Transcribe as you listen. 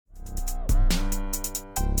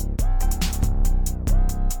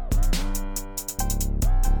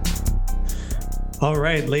All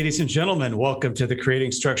right, ladies and gentlemen, welcome to the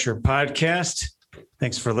Creating Structure podcast.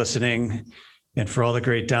 Thanks for listening and for all the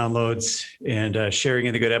great downloads and sharing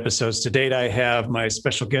in the good episodes to date. I have my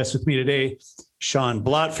special guest with me today, Sean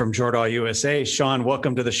Blott from Jordahl USA. Sean,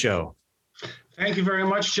 welcome to the show. Thank you very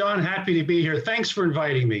much, John. Happy to be here. Thanks for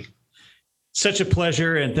inviting me. Such a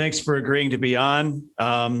pleasure, and thanks for agreeing to be on.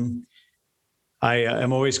 I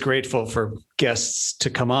am always grateful for guests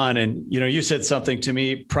to come on. And, you said something to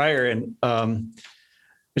me prior, and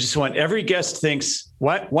I just want every guest thinks,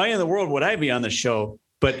 why in the world would I be on the show?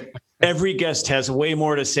 But every guest has way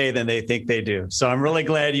more to say than they think they do. So I'm really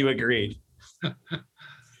glad you agreed. Yeah.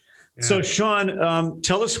 So, Sean,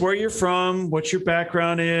 tell us where you're from, what your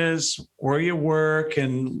background is, where you work,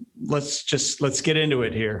 and let's get into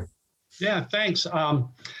it here. Yeah, thanks.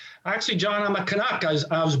 Actually, John, I'm a Canuck.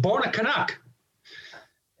 I was born a Canuck.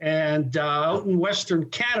 And out in Western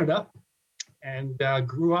Canada, and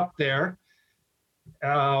grew up there.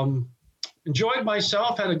 Enjoyed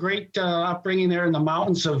myself, had a great upbringing there in the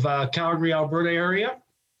mountains of Calgary, Alberta area.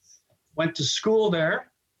 Went to school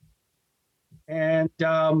there, and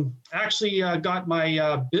actually got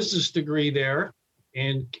my business degree there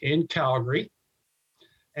in Calgary,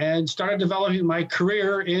 and started developing my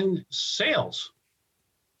career in sales.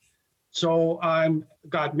 So I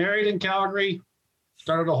got married in Calgary,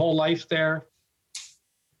 started a whole life there,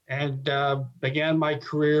 and began my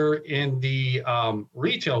career in the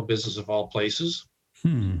retail business of all places,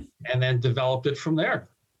 and then developed it from there.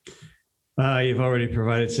 You've already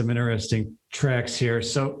provided some interesting tracks here.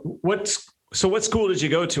 So what school did you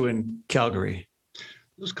go to in Calgary? It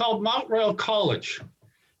was called Mount Royal College.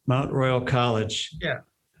 Mount Royal College. Yeah.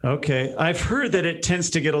 Okay. I've heard that it tends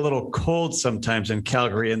to get a little cold sometimes in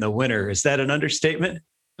Calgary in the winter. Is that an understatement?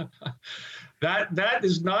 That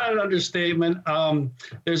is not an understatement.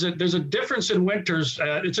 There's a difference in winters.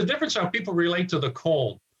 It's a difference how people relate to the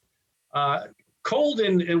cold. Cold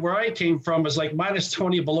in where I came from is like minus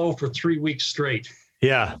 20 below for 3 weeks straight.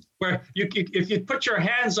 Yeah. Where if you put your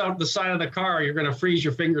hands out the side of the car, you're going to freeze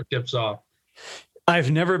your fingertips off.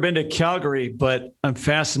 I've never been to Calgary, but I'm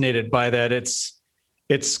fascinated by that.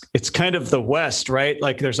 It's kind of the West, right?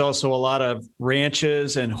 Like there's also a lot of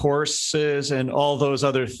ranches and horses and all those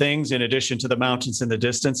other things in addition to the mountains in the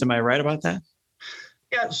distance. Am I right about that?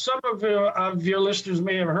 Yeah, some of your listeners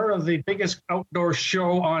may have heard of the biggest outdoor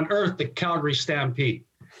show on earth, the Calgary Stampede.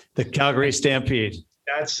 The Calgary Stampede.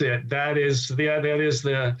 That's it. That is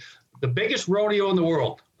the biggest rodeo in the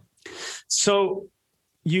world. So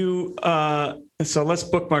so let's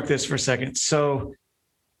bookmark this for a second. So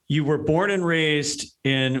you were born and raised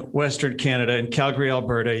in Western Canada, in Calgary,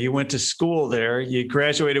 Alberta. You went to school there. You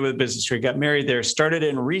graduated with a business degree, got married there, started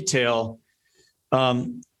in retail.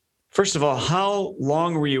 First of all, how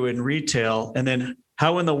long were you in retail? And then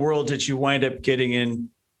how in the world did you wind up getting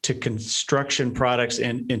into construction products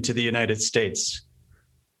and into the United States?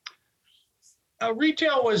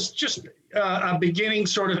 Retail was just a beginning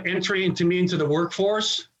sort of entry into the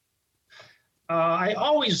workforce. I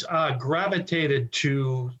always gravitated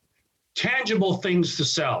to tangible things to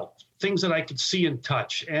sell, things that I could see and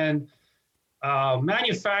touch. And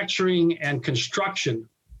manufacturing and construction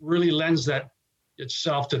really lends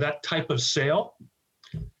itself to that type of sale.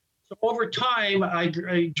 So over time,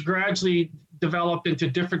 I gradually developed into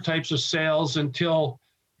different types of sales until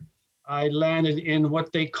I landed in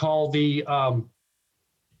what they call the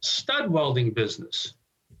stud welding business.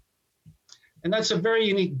 And that's a very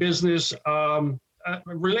unique business. A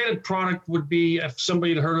related product would be if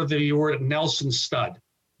somebody had heard of the word Nelson stud.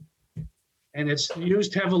 And it's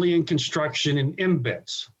used heavily in construction and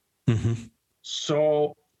embeds. Mm-hmm.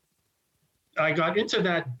 So I got into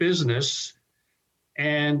that business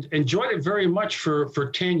and enjoyed it very much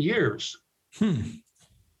for 10 years.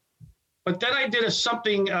 But then I did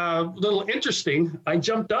something a little interesting. I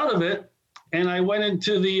jumped out of it and I went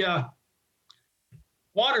into the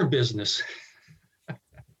water business.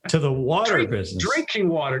 To the water business. Drinking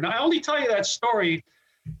water. Now, I only tell you that story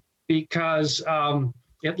because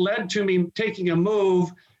it led to me taking a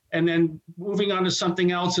move and then moving on to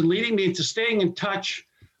something else and leading me to staying in touch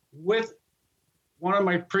with one of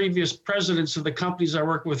my previous presidents of the companies I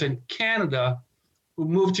work with in Canada, who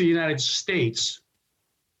moved to the United States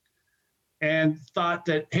and thought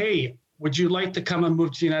that, hey, would you like to come and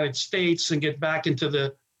move to the United States and get back into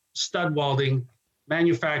the stud welding,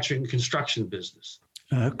 manufacturing, and construction business?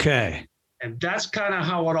 Okay. And that's kind of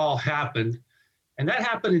how it all happened. And that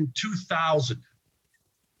happened in 2000.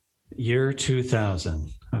 Year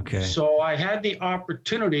 2000. Okay. So I had the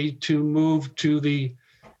opportunity to move to the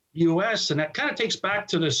U.S. And that kind of takes back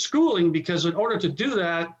to the schooling, because in order to do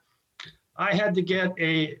that, I had to get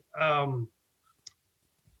a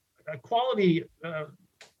a quality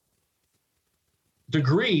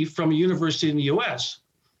degree from a university in the U.S.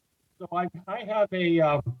 So I have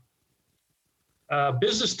a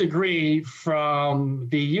business degree from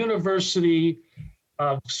the University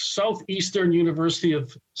of Southeastern University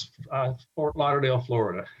of Fort Lauderdale,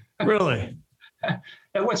 Florida. Really?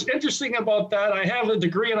 And what's interesting about that, I have a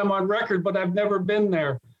degree and I'm on record, but I've never been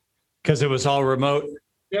there. Because it was all remote?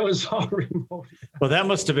 It was all remote. Well, that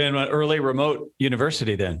must have been an early remote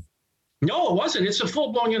university then. No, it wasn't. It's a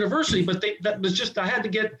full-blown university, but that was just, I had to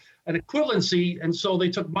get an equivalency. And so they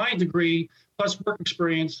took my degree plus work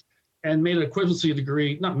experience and made an equivalency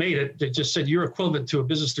degree. Not made it, they just said you're equivalent to a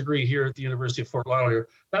business degree here at the University of Fort Lauderdale.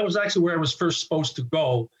 That was actually where I was first supposed to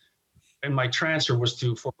go. And my transfer was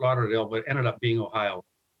to Fort Lauderdale, but it ended up being Ohio.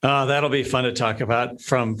 That'll be fun to talk about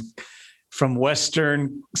from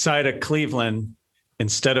western side of Cleveland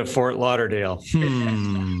instead of Fort Lauderdale.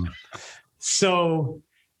 So,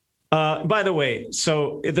 by the way,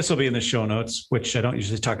 so this will be in the show notes, which I don't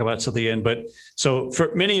usually talk about till the end. But so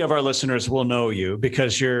for many of our listeners will know you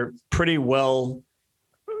because you're pretty well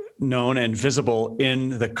known and visible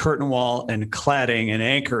in the curtain wall and cladding and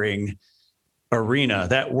anchoring arena,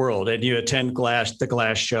 that world, and you attend the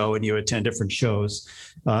Glass Show and you attend different shows.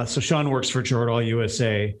 So Sean works for Jordan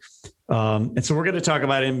USA. And so we're going to talk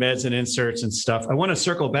about embeds and inserts and stuff. I want to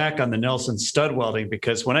circle back on the Nelson stud welding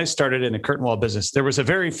because when I started in the curtain wall business, there was a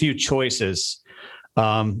very few choices.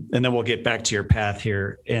 And then we'll get back to your path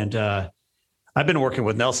here. And I've been working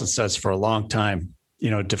with Nelson studs for a long time. You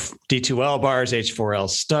know, D2L bars, H4L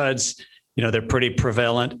studs, you know, they're pretty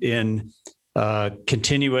prevalent in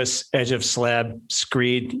continuous edge of slab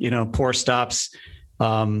screed, you know, pour stops.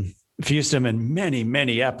 I've used them in many,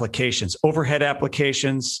 many applications, overhead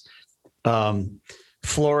applications,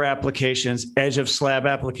 floor applications, edge of slab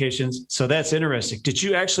applications. So that's interesting. Did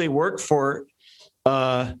you actually work for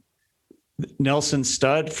Nelson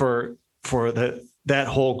Stud for that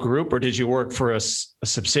whole group, or did you work for a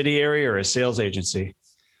subsidiary or a sales agency?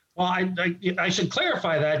 Well, I should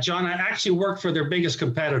clarify that, John. I actually worked for their biggest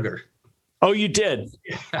competitor. Oh, you did?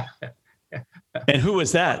 And who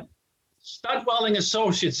was that? Stud Welding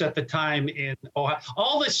Associates at the time in Ohio.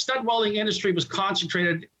 All the stud welding industry was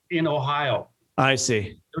concentrated in Ohio. I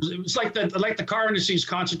see. It was like the car industry is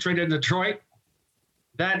concentrated in Detroit.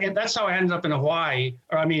 That's how I ended up in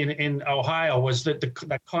in Ohio, was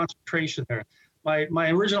that concentration there. My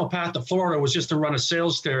original path to Florida was just to run a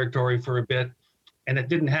sales territory for a bit, and it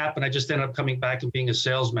didn't happen. I just ended up coming back and being a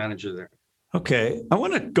sales manager there. Okay. I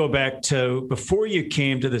want to go back to before you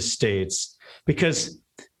came to the States, because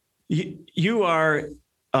you are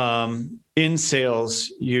in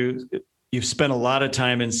sales. You've spent a lot of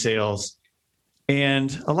time in sales,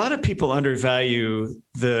 and a lot of people undervalue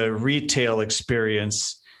the retail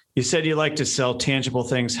experience. You said you like to sell tangible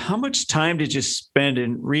things. How much time did you spend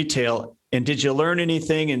in retail, and did you learn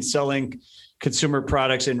anything in selling consumer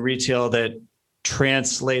products in retail that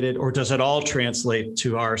translated, or does it all translate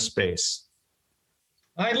to our space?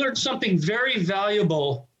 I learned something very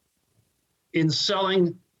valuable in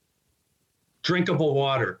selling drinkable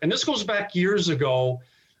water. And this goes back years ago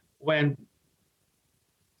when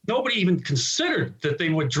nobody even considered that they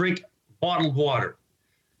would drink bottled water.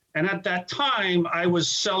 And at that time, I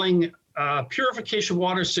was selling purification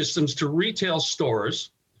water systems to retail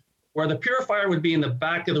stores where the purifier would be in the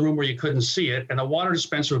back of the room where you couldn't see it, and the water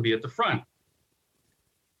dispenser would be at the front.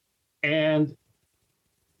 And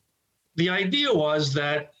the idea was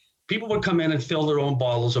that people would come in and fill their own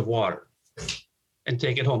bottles of water and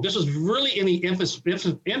take it home. This was really in the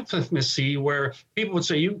infancy where people would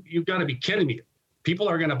say, you've got to be kidding me. People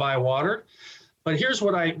are going to buy water. But here's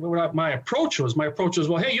what my approach was. My approach was,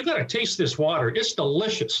 well, hey, you got to taste this water. It's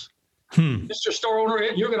delicious. Mr. Store owner,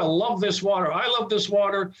 you're going to love this water. I love this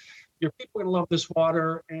water. Your people are going to love this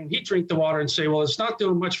water. And he'd drink the water and say, well, it's not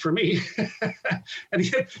doing much for me. and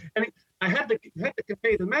I had to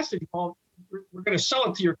convey the message, well, we're going to sell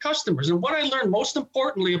it to your customers. And what I learned most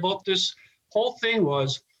importantly about this whole thing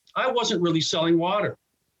was I wasn't really selling water.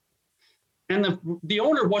 And the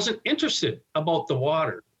owner wasn't interested about the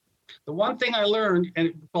water. The one thing I learned, and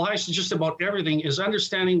it applies to just about everything, is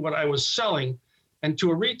understanding what I was selling. And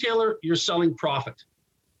to a retailer, you're selling profit.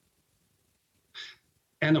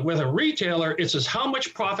 And with a retailer, it says, how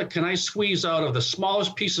much profit can I squeeze out of the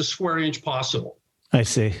smallest piece of square inch possible? I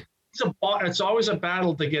see. It's always a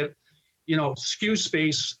battle to get, SKU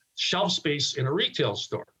space, shelf space in a retail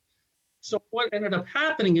store. So what ended up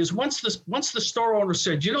happening is once the store owner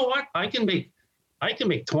said, you know what, I can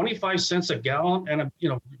make 25 cents a gallon, and I'm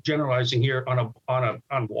generalizing here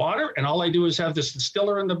on water, and all I do is have this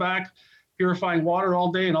distiller in the back, purifying water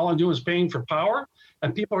all day and all I'm doing is paying for power.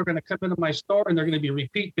 And people are going to come into my store and they're going to be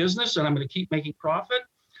repeat business and I'm going to keep making profit.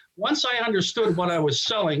 Once I understood what I was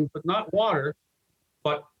selling, but not water,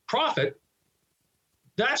 but profit,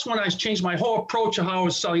 that's when I changed my whole approach of how I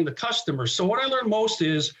was selling the customers. So what I learned most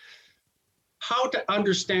is how to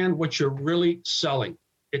understand what you're really selling.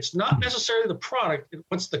 It's not necessarily the product.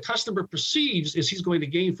 What the customer perceives is he's going to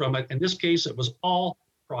gain from it. In this case, it was all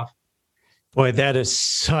profit. Boy, that is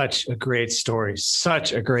such a great story,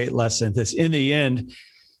 such a great lesson. This, in the end,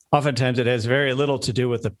 oftentimes it has very little to do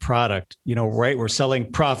with the product, right? We're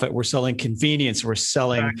selling profit, we're selling convenience, we're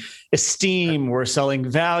selling esteem, we're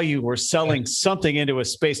selling value, we're selling something into a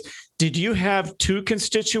space. Did you have two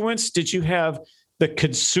constituents? Did you have the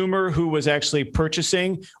consumer who was actually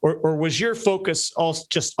purchasing, or was your focus all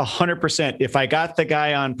just 100%? If I got the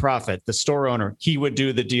guy on profit, the store owner, he would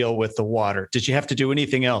do the deal with the water. Did you have to do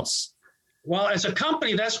anything else? Well, as a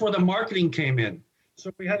company, that's where the marketing came in.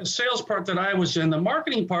 So we had a sales part that I was in. The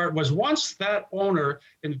marketing part was once that owner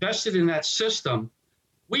invested in that system,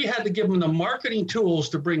 we had to give him the marketing tools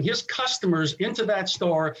to bring his customers into that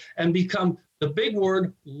store and become, the big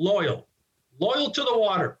word, loyal to the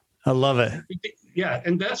water. I love it. Yeah,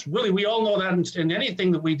 and that's really, we all know that in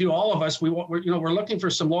anything that we do, all of us, we're looking for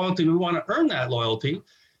some loyalty. We want to earn that loyalty.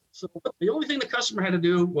 So the only thing the customer had to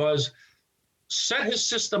do was set his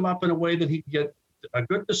system up in a way that he could get a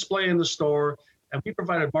good display in the store. And we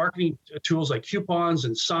provided marketing tools like coupons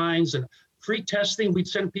and signs and free testing. We'd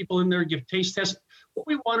send people in there, give taste tests. What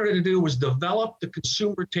we wanted to do was develop the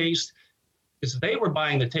consumer taste, because they were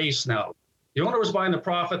buying the taste now. The owner was buying the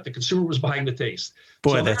profit, the consumer was buying the taste.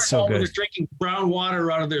 Boy, that's so good. They're drinking brown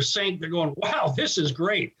water out of their sink. They're going, wow, this is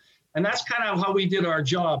great. And that's kind of how we did our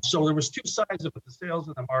job. So there was two sides of it, the sales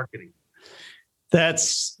and the marketing.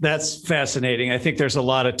 That's fascinating. I think there's a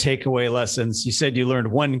lot of takeaway lessons. You said you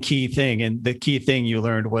learned one key thing, and the key thing you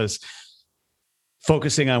learned was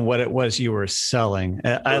focusing on what it was you were selling.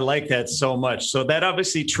 I like that so much. So that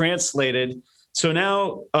obviously translated. So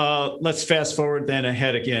now let's fast forward then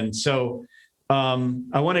ahead again. So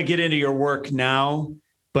I want to get into your work now,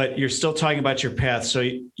 but you're still talking about your path. So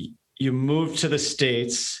you moved to the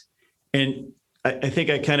States, and I think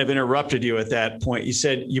I kind of interrupted you at that point. You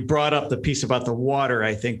said you brought up the piece about the water,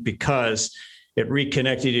 I think, because it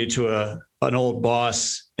reconnected you to an old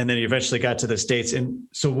boss, and then you eventually got to the States. And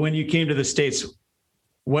so when you came to the States,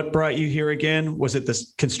 what brought you here again? Was it the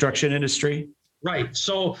construction industry? Right.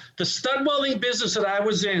 So the stud welding business that I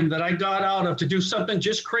was in, that I got out of to do something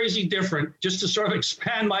just crazy different, just to sort of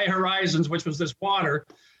expand my horizons, which was this water,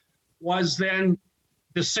 was then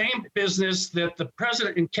the same business that the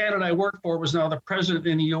president in Canada I worked for was now the president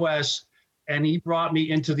in the U.S., and he brought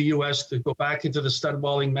me into the U.S. to go back into the stud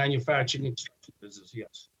welding manufacturing and construction business,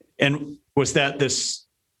 yes. And was that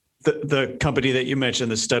the company that you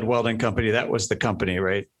mentioned, the stud welding company, that was the company,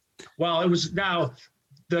 right? Well, it was now,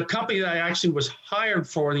 the company that I actually was hired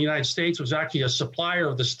for in the United States was actually a supplier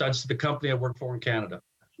of the studs to the company I worked for in Canada.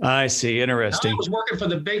 I see. Interesting. I was working for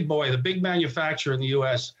the big boy, the big manufacturer in the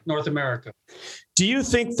U.S., North America. Do you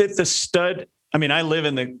think that the stud, I live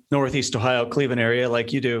in the Northeast Ohio, Cleveland area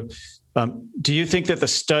like you do. Do you think that the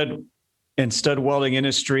stud and stud welding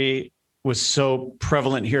industry was so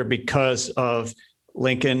prevalent here because of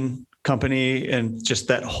Lincoln Company and just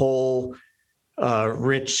that whole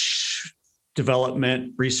rich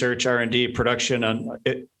development, research, R&D, production on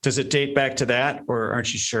it? Does it date back to that, or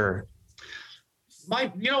aren't you sure? I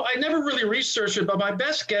never really researched it, but my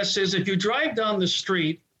best guess is if you drive down the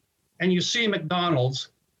street and you see McDonald's,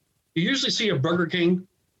 you usually see a Burger King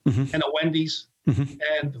and a Wendy's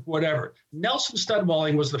and whatever. Nelson Stud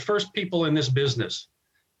Welding was the first people in this business,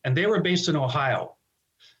 and they were based in Ohio.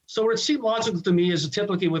 So it seemed logical to me, as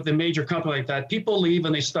typically with a major company like that, people leave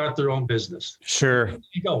and they start their own business. Sure. There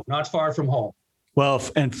you go, not far from home. Well,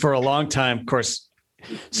 and for a long time, of course,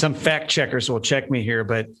 some fact checkers will check me here,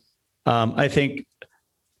 but I think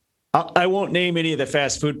I won't name any of the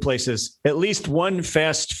fast food places. At least one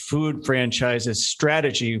fast food franchise's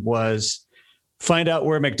strategy was find out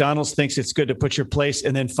where McDonald's thinks it's good to put your place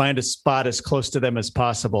and then find a spot as close to them as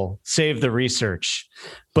possible. Save the research.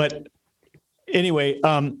 But anyway,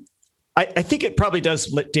 I think it probably does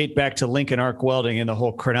date back to Lincoln Arc Welding and the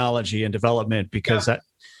whole chronology and development, because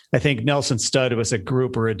I think Nelson Stud was a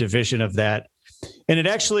group or a division of that. And it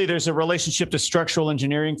actually, there's a relationship to structural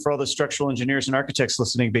engineering for all the structural engineers and architects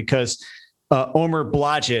listening, because Omer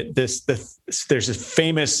Blodgett, there's this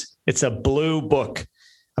famous, it's a blue book.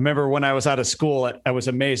 I remember when I was out of school, I was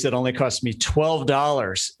amazed it only cost me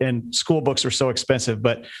 $12, and school books were so expensive.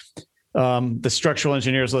 But The structural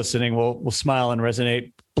engineers listening will smile and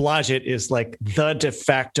resonate. Blodgett is like the de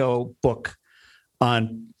facto book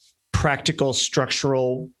on practical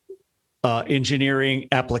structural engineering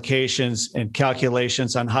applications and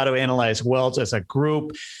calculations on how to analyze welds as a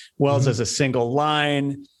group, welds as a single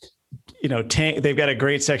line. They've got a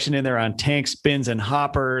great section in there on tanks, bins, and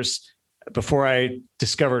hoppers. Before I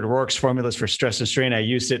discovered Rourke's formulas for stress and strain, I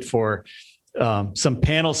used it for some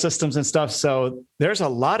panel systems and stuff. So there's a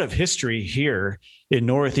lot of history here in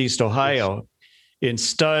Northeast Ohio in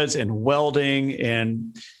studs and welding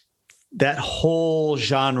and that whole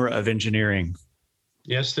genre of engineering.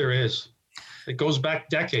 Yes, there is. It goes back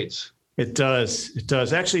decades. It does. It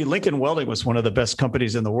does. Actually, Lincoln Welding was one of the best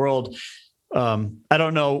companies in the world. I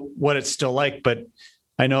don't know what it's still like, but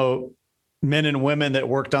I know men and women that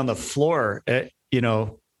worked on the floor in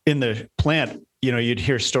the plant, you'd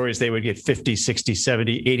hear stories they would get $50,000,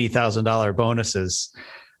 $60,000, $70,000, $80,000 bonuses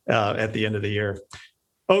at the end of the year.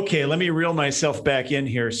 Okay, let me reel myself back in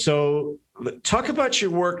here. So talk about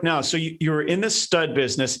your work now. So you were in the stud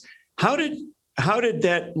business. How did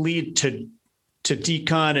that lead to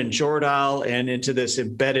Decon and Jordahl and into this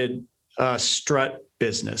embedded strut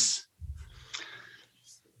business?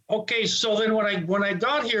 Okay, so then when I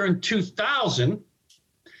got here in 2000,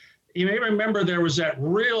 you may remember there was that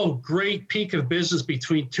real great peak of business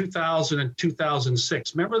between 2000 and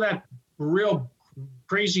 2006. Remember that real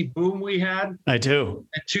crazy boom we had? I do.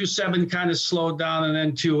 At 2007 kind of slowed down, and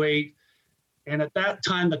then 2008. And at that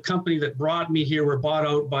time, the company that brought me here were bought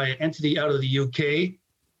out by an entity out of the UK.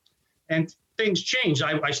 And things changed.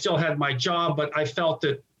 I still had my job, but I felt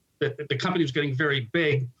that the company was getting very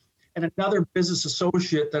big. And another business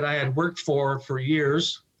associate that I had worked for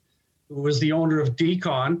years, who was the owner of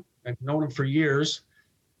Decon, I've known him for years,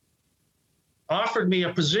 offered me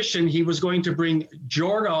a position. He was going to bring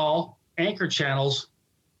Jordahl anchor channels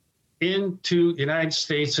into the United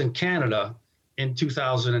States and Canada in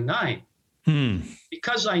 2009.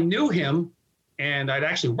 Because I knew him and I'd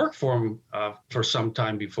actually worked for him for some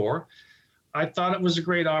time before, I thought it was a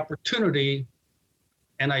great opportunity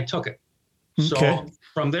and I took it. Okay. So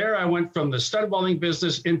from there, I went from the stud welding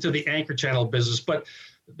business into the anchor channel business. But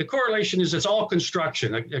the correlation is it's all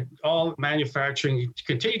construction, all manufacturing. You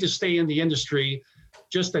continue to stay in the industry,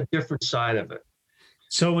 just a different side of it.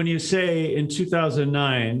 So when you say in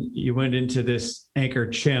 2009, you went into this anchor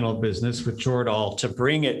channel business with Jordahl to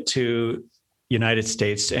bring it to United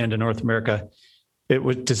States and to North America,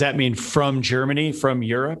 does that mean from Germany, from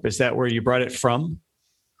Europe? Is that where you brought it from?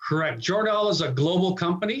 Correct. Jordahl is a global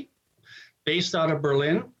company based out of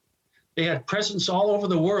Berlin. They had presence all over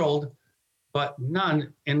the world, but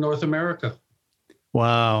none in North America.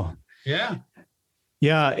 Wow. Yeah.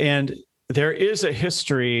 Yeah. And there is a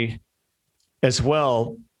history as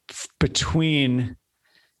well between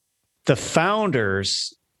the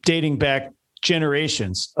founders dating back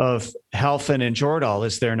generations of Halphen and Jordahl,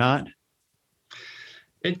 is there not?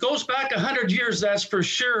 It goes back 100 years, that's for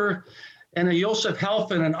sure. And Josef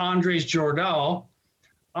Halphen and Andres Jordahl.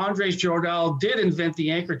 Andres Jordahl did invent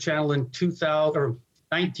the anchor channel in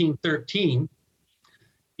 1913.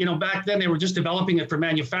 Back then they were just developing it for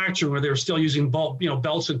manufacturing, where they were still using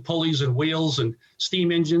belts and pulleys and wheels and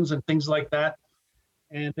steam engines and things like that.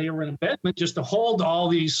 And they were an embedment just to hold all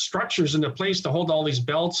these structures into place, to hold all these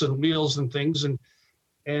belts and wheels and things.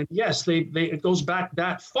 And yes, it goes back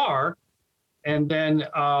that far. And then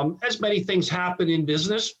as many things happen in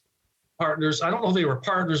business, partners, I don't know if they were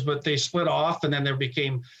partners, but they split off, and then there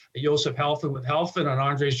became Josef Halphen with Halphen and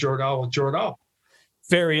Andres Jordahl with Jordahl.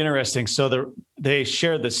 Very interesting. So they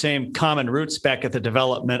shared the same common roots back at the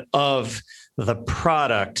development of the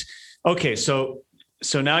product. Okay, so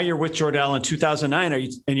now you're with Jordahl in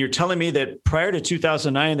 2009. And you're telling me that prior to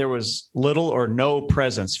 2009, there was little or no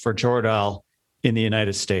presence for Jordahl in the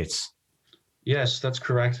United States? Yes, that's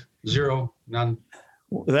correct. Zero, none.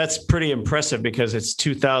 That's pretty impressive because it's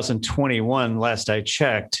 2021, last I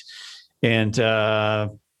checked. And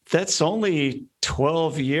that's only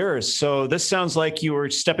 12 years. So this sounds like you were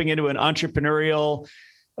stepping into an entrepreneurial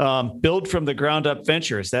build from the ground up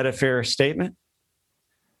venture. Is that a fair statement?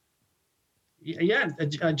 Yeah,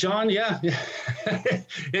 John, yeah.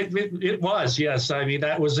 It was, yes. I mean,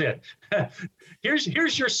 that was it.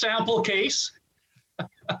 Here's your sample case.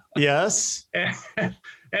 Yes.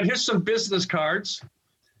 And here's some business cards.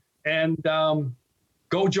 And go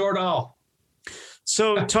Jordahl.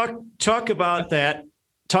 So talk about that.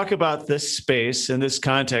 Talk about this space in this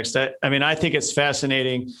context. I mean, I think it's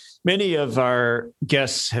fascinating. Many of our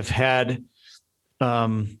guests have had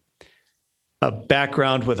a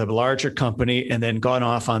background with a larger company and then gone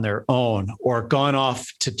off on their own or gone off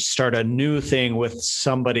to start a new thing with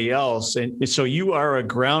somebody else. And so you are a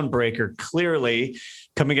groundbreaker, clearly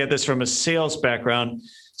coming at this from a sales background.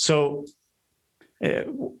 So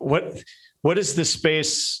what is the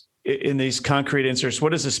space in these concrete inserts?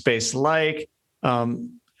 What is the space like?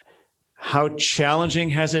 How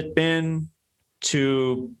challenging has it been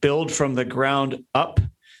to build from the ground up?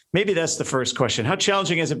 Maybe that's the first question. How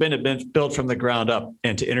challenging has it been to build from the ground up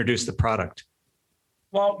and to introduce the product?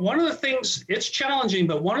 Well, one of the things, it's challenging,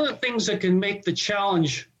 but one of the things that can make the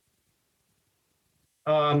challenge,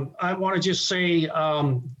 I want to just say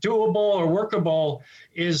doable or workable,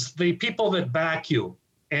 is the people that back you.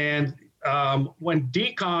 And when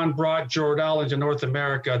Decon brought Jor-El into North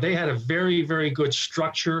America, they had a very, very good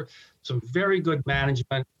structure, some very good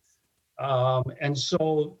management. And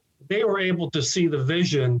so they were able to see the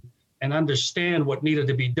vision and understand what needed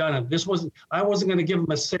to be done. And I wasn't going to give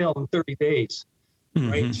them a sale in 30 days,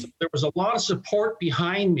 right? So there was a lot of support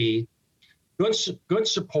behind me, good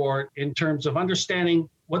support in terms of understanding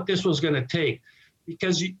what this was going to take.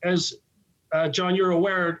 Because as John, you're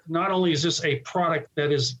aware, not only is this a product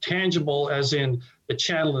that is tangible as in the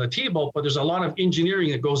channel and the T-bolt, but there's a lot of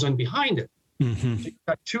engineering that goes in behind it. So you've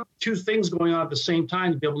got two things going on at the same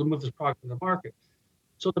time to be able to move this product to the market.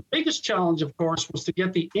 So the biggest challenge, of course, was to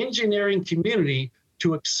get the engineering community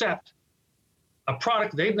to accept a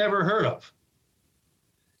product they've never heard of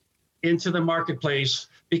into the marketplace,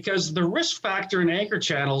 because the risk factor in anchor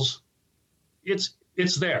channels, it's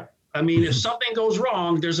there. I mean, if something goes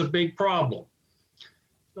wrong, there's a big problem.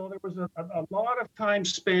 So there was a lot of time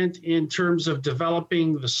spent in terms of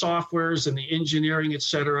developing the softwares and the engineering, et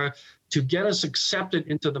cetera, to get us accepted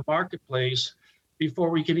into the marketplace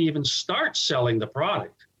before we could even start selling the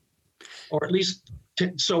product. Or at least,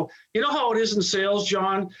 so you know how it is in sales,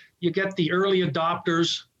 John? You get the early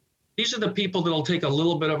adopters. These are the people that'll take a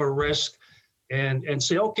little bit of a risk and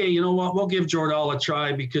say, okay, you know what, we'll give Jor-El a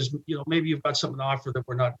try because, you know, maybe you've got something to offer that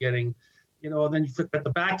we're not getting. You know, and then at the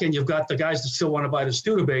back end, you've got the guys that still want to buy the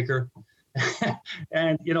Studebaker.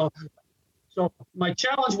 And, you know, so my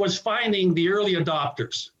challenge was finding the early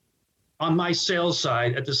adopters on my sales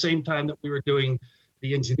side at the same time that we were doing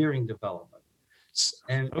the engineering development.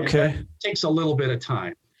 And that takes a little bit of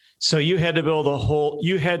time. So you had to build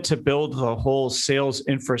the whole sales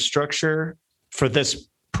infrastructure for this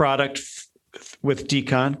product with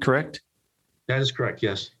Decon, correct? That is correct,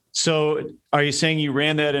 yes. So are you saying you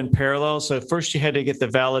ran that in parallel? So first you had to get the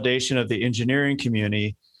validation of the engineering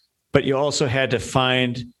community, but you also had to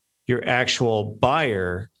find your actual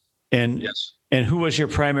buyer. And yes. And who was your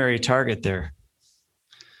primary target there?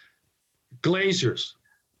 Glazers,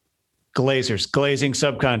 glazing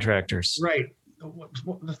subcontractors. Right.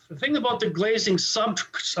 The thing about the glazing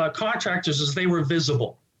subcontractors is they were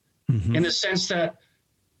visible in the sense that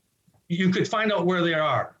you could find out where they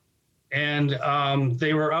are. And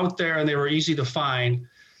they were out there and they were easy to find,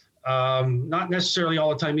 not necessarily all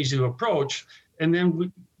the time easy to approach. And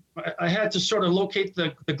then I had to sort of locate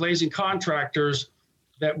the glazing contractors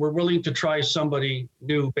that were willing to try somebody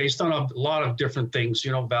new based on a lot of different things,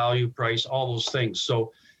 you know, value, price, all those things.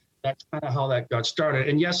 So that's kind of how that got started.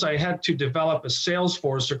 And yes, I had to develop a sales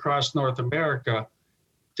force across North America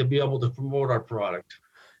to be able to promote our product,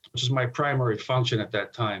 which is my primary function at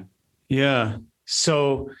that time. Yeah.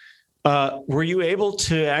 So were you able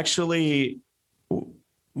to actually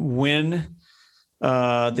win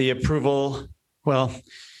the approval? Well,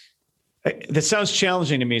 that sounds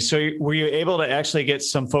challenging to me. So were you able to actually get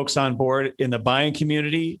some folks on board in the buying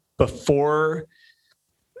community before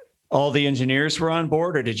all the engineers were on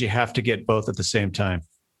board, or did you have to get both at the same time?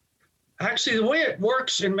 Actually, the way it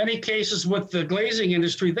works in many cases with the glazing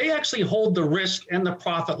industry, they actually hold the risk and the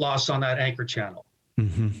profit loss on that anchor channel.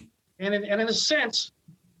 And in a sense,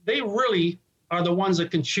 they really are the ones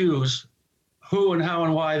that can choose who and how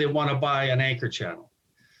and why they want to buy an anchor channel.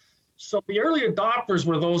 So the early adopters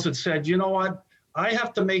were those that said, you know what, I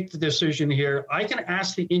have to make the decision here. I can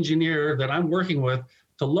ask the engineer that I'm working with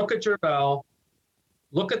to look at Jor-El,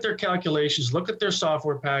 look at their calculations, look at their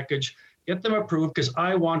software package, get them approved because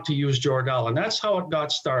I want to use Jor-El. And that's how it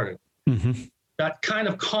got started. That kind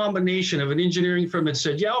of combination of an engineering firm that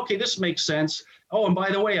said, yeah, okay, this makes sense. Oh, and by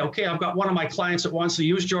the way, okay, I've got one of my clients that wants to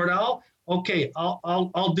use Jor-El. Okay,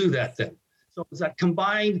 I'll do that then. So it's that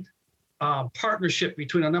combined partnership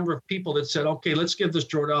between a number of people that said, okay, let's give this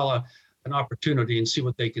Jor-El an opportunity and see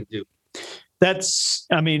what they can do. That's,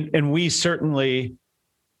 I mean, and we certainly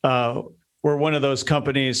were one of those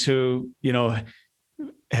companies who, you know,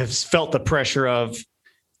 has felt the pressure of,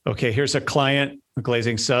 okay, here's a client, a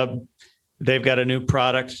glazing sub, they've got a new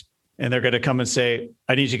product and they're going to come and say,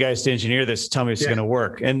 I need you guys to engineer this. Tell me it's going to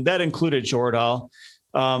work. And that included Jordahl.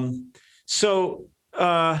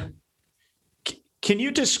 Can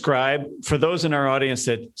you describe, for those in our audience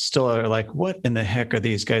that still are like, what in the heck are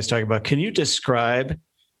these guys talking about? Can you describe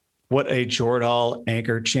what a Jordahl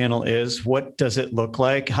anchor channel is? What does it look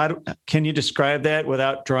like? Can you describe that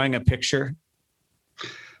without drawing a picture?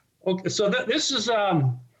 Okay, so this is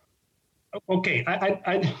okay.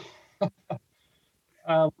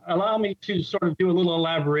 Allow me to sort of do a little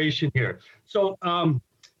elaboration here. So, an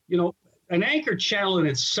anchor channel in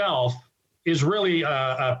itself is really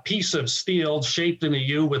a piece of steel shaped in a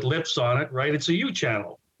U with lips on it, right? It's a U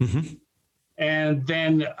channel. Mm-hmm. And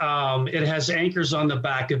then it has anchors on the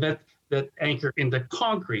back of it that anchor into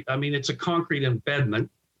concrete. I mean, it's a concrete embedment.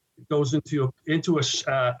 It goes into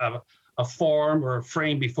a form or a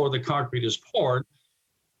frame before the concrete is poured.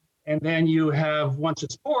 And then you have, once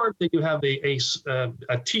it's poured, then you have a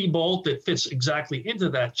T-bolt that fits exactly into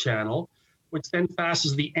that channel, which then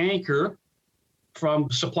fastens the anchor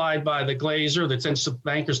supplied by the glazer that then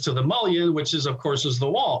anchors to the mullion, which is, of course, is the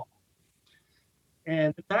wall.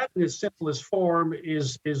 And that in its simplest form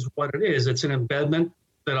is what it is. It's an embedment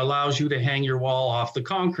that allows you to hang your wall off the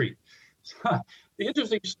concrete. The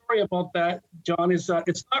interesting story about that, John, is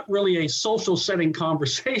it's not really a social setting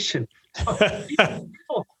conversation.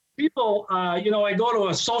 People, I go to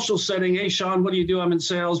a social setting. Hey, Sean, what do you do? I'm in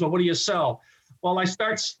sales. Well, what do you sell? Well, I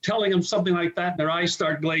start telling them something like that, and their eyes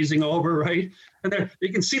start glazing over, right? And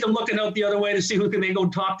you can see them looking out the other way to see who can they go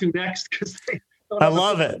talk to next, because I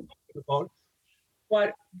love it.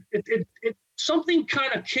 But it something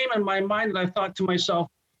kind of came in my mind that I thought to myself,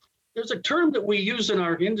 there's a term that we use in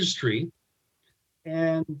our industry,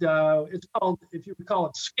 and it's called, if you recall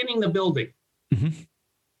it, skinning the building. Mm-hmm.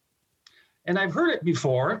 And I've heard it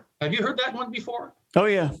before. Have you heard that one before? Oh,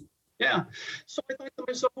 yeah. Yeah. So I thought to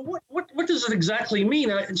myself, well, what does it exactly mean?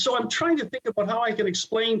 And so I'm trying to think about how I can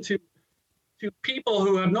explain to people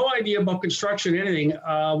who have no idea about construction, anything,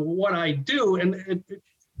 what I do. And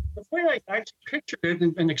the way I actually pictured it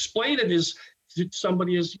and explained it is to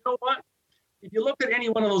somebody is, you know what? If you look at any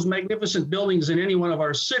one of those magnificent buildings in any one of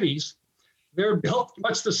our cities, they're built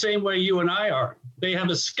much the same way you and I are. They have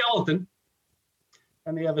a skeleton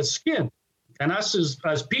and they have a skin. And us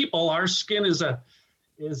as people, our skin is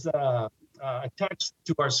attached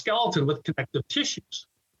to our skeleton with connective tissues.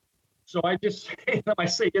 So I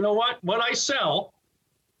say, you know what? What I sell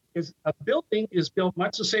is a building is built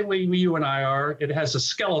much the same way you and I are. It has a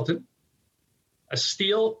skeleton, a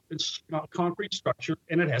steel concrete structure,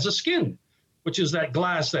 and it has a skin, which is that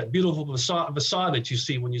glass, that beautiful facade that you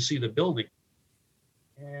see when you see the building.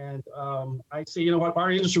 And I say, you know what?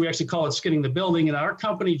 Our industry, we actually call it skinning the building. And our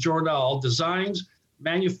company, Jordahl, designs,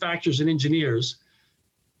 manufactures, and engineers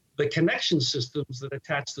the connection systems that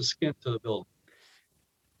attach the skin to the building.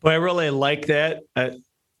 Well, I really like that.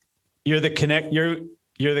 You're the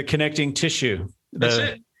connecting tissue. That's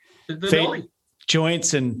it. The building.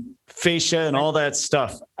 Joints and fascia and all that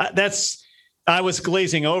stuff. I was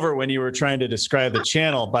glazing over when you were trying to describe the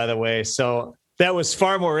channel, by the way. So that was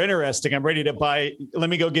far more interesting. I'm ready to buy. Let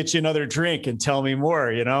me go get you another drink and tell me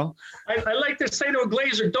more, I like to say to a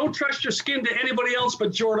glazer, don't trust your skin to anybody else but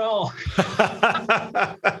Jordahl.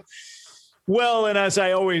 Well, and as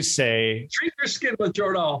I always say, treat your skin with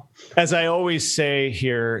Jordahl. As I always say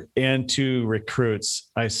here, and to recruits,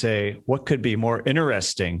 I say, what could be more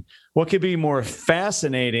interesting? What could be more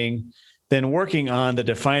fascinating than working on the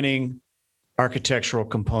defining architectural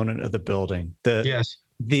component of the building?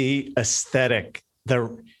 The aesthetic,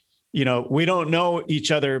 we don't know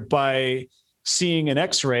each other by seeing an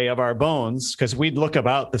x-ray of our bones because we'd look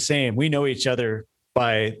about the same. We know each other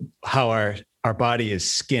by how our body is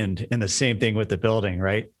skinned, and the same thing with the building,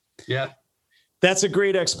 right? Yeah. That's a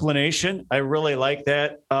great explanation. I really like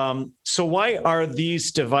that. So why are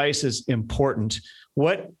these devices important?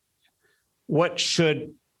 What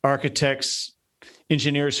should architects,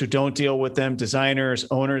 engineers who don't deal with them, designers,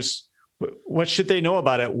 owners, what should they know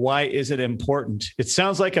about it? Why is it important? It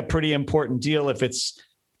sounds like a pretty important deal if it's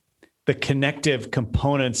the connective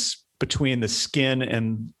components between the skin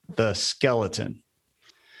and the skeleton.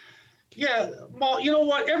 Yeah, well, you know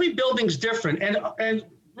what? Every building's different, and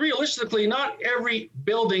realistically, not every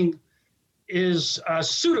building is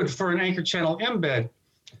suited for an anchor channel embed.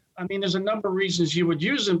 I mean, there's a number of reasons you would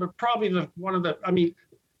use them, but probably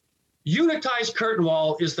unitized curtain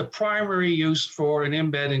wall is the primary use for an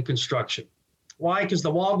embed in construction. Why? Because the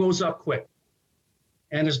wall goes up quick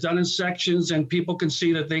and it's done in sections and people can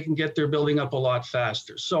see that they can get their building up a lot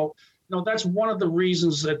faster. So, that's one of the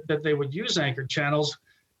reasons that they would use anchor channels.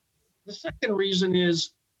 The second reason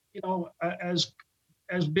is,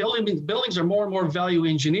 as buildings are more and more value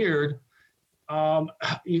engineered,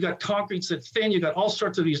 you got concretes that thin, you got all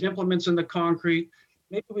sorts of these implements in the concrete.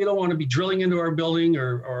 Maybe we don't want to be drilling into our building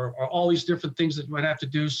or all these different things that you might have to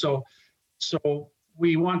do. So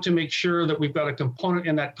we want to make sure that we've got a component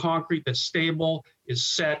in that concrete that's stable, is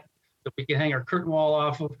set, that we can hang our curtain wall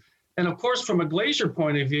off of. And of course, from a glazier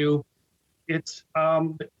point of view, it's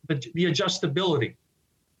the adjustability,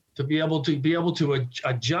 to be able to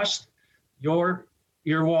adjust your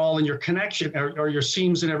wall and your connection or your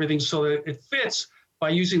seams and everything so that it fits by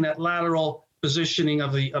using that lateral positioning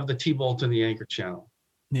of the T-bolt and the anchor channel.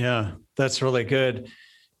 Yeah, that's really good.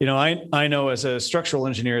 I know as a structural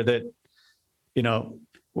engineer that,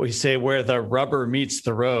 we say where the rubber meets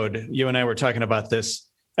the road. You and I were talking about this.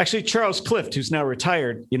 Actually, Charles Clift, who's now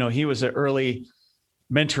retired, he was an early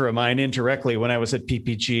mentor of mine indirectly when I was at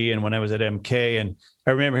PPG and when I was at MK. And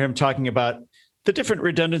I remember him talking about the different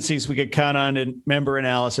redundancies we could count on in member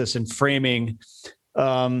analysis and framing.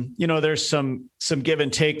 There's some give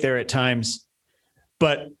and take there at times,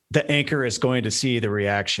 but the anchor is going to see the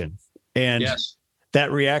reaction. And yes,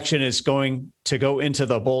 that reaction is going to go into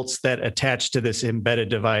the bolts that attach to this embedded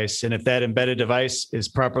device. And if that embedded device is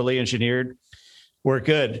properly engineered, we're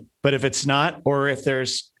good. But if it's not, or if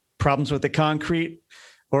there's problems with the concrete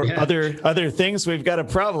or other things, we've got a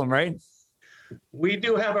problem, right? We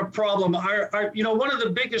do have a problem. One of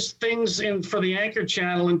the biggest things for the anchor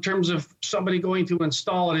channel in terms of somebody going to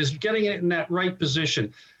install it is getting it in that right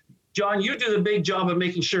position. John, you do the big job of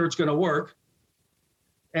making sure it's going to work.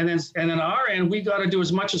 And then on our end, we got to do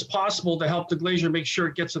as much as possible to help the glazier make sure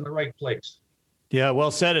it gets in the right place. Yeah, well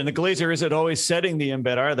said. And the glazier isn't always setting the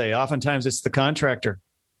embed, are they? Oftentimes it's the contractor.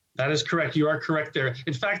 That is correct. You are correct there.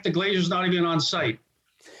 In fact, the glazier's not even on site.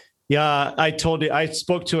 Yeah, I told you, I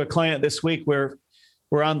spoke to a client this week where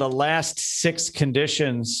we're on the last 6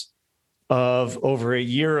 conditions of over a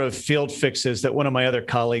year of field fixes that one of my other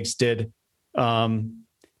colleagues did.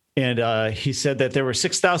 And he said that there were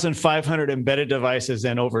 6,500 embedded devices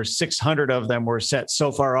and over 600 of them were set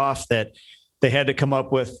so far off that they had to come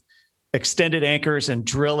up with extended anchors and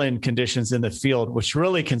drill-in conditions in the field, which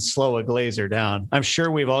really can slow a glazier down. I'm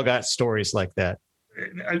sure we've all got stories like that.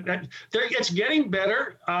 It's getting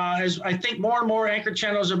better. As I think more and more anchor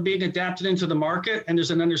channels are being adapted into the market, and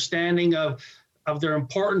there's an understanding of their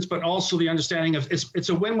importance, but also the understanding of it's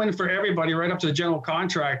a win-win for everybody, right up to the general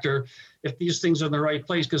contractor, if these things are in the right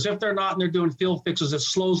place. Because if they're not and they're doing field fixes, it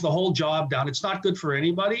slows the whole job down. It's not good for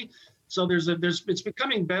anybody. So it's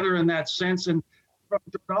becoming better in that sense. And from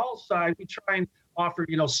the Dornall side, we try and offer,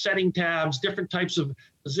 setting tabs, different types of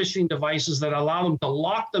positioning devices that allow them to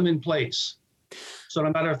lock them in place. So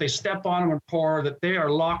no matter if they step on them or pour, that they are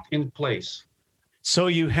locked in place. So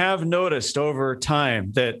you have noticed over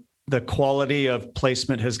time that the quality of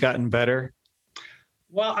placement has gotten better?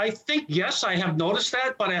 Well, I think, yes, I have noticed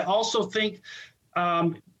that, but I also think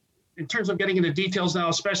in terms of getting into details now,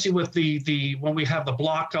 especially with the when we have the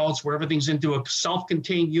blockouts where everything's into a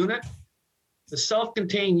self-contained unit, the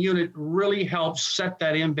self-contained unit really helps set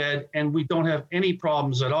that embed, and we don't have any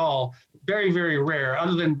problems at all. Very, very rare,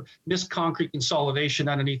 other than missed concrete consolidation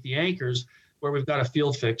underneath the anchors where we've got a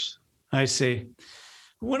field fix. I see.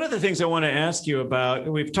 One of the things I want to ask you about,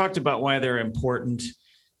 we've talked about why they're important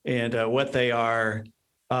and what they are.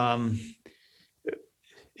 One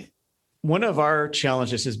of our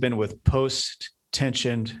challenges has been with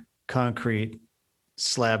post-tensioned concrete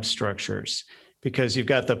slab structures, because you've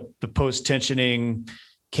got the post-tensioning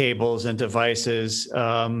cables and devices.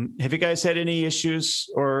 Have you guys had any issues,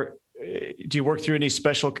 or do you work through any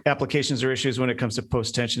special applications or issues when it comes to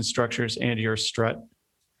post-tension structures and your strut?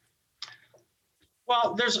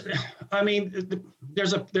 Well, there's a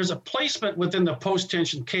placement within the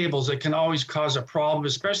post-tension cables that can always cause a problem,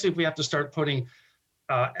 especially if we have to start putting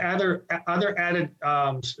other added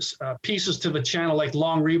pieces to the channel, like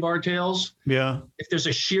long rebar tails. Yeah. If there's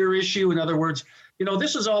a shear issue, in other words,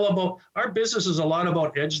 this is all about, our business is a lot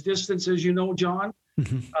about edge distance, as you know, John.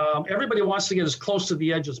 Mm-hmm. Everybody wants to get as close to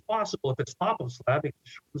the edge as possible. If it's top of slab, it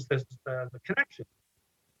shows the connection.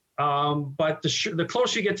 But the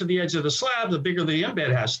closer you get to the edge of the slab, the bigger the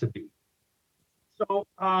embed has to be. So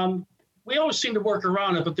we always seem to work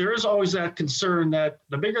around it, but there is always that concern that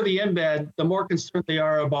the bigger the embed, the more concerned they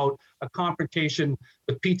are about a confrontation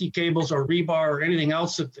with PT cables or rebar or anything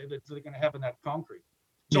else that they're going to have in that concrete.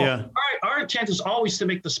 So yeah. Our intent is always to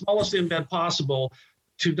make the smallest embed possible,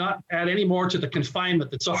 to not add any more to the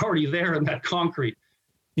confinement that's already there in that concrete.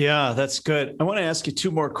 Yeah, that's good. I want to ask you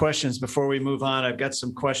 2 more questions before we move on. I've got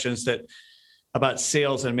some questions about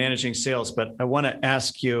sales and managing sales, but I want to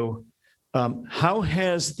ask you, how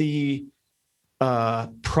has the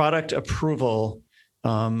product approval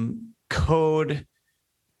code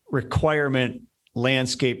requirement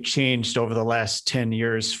landscape changed over the last 10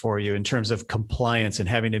 years for you in terms of compliance and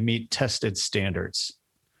having to meet tested standards?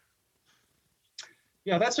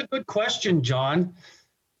 Yeah, that's a good question, John.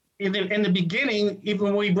 In the beginning,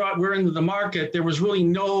 even when we're into the market, there was really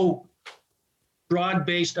no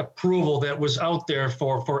broad-based approval that was out there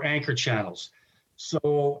for anchor channels.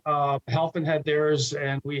 So Halpin had theirs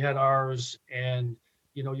and we had ours, and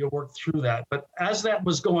you work through that. But as that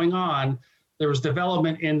was going on, there was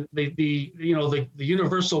development in the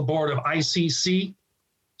Universal Board of ICC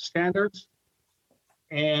standards.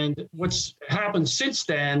 And what's happened since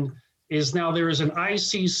then is now there is an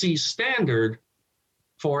ICC standard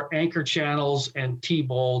for anchor channels and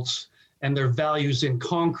T-bolts and their values in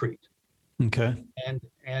concrete. Okay.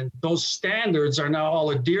 And those standards are now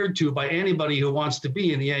all adhered to by anybody who wants to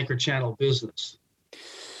be in the anchor channel business.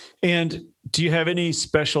 And do you have any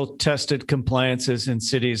special tested compliances in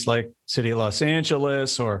cities like City of Los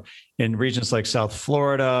Angeles or in regions like South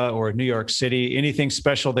Florida or New York City? Anything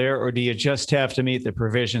special there, or do you just have to meet the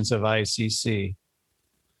provisions of ICC?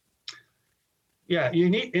 Yeah, you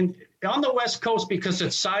need on the West Coast, because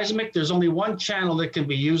it's seismic, there's only one channel that can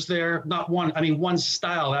be used there. Not one, I mean one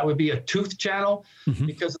style. That would be a tooth channel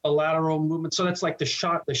because of the lateral movement. So that's like the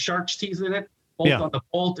shark's teeth in it, bolt on the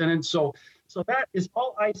bolt, and then so that is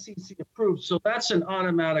all ICC approved. So that's an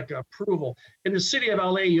automatic approval. In the city of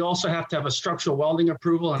LA, you also have to have a structural welding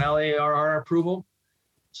approval and LARR approval.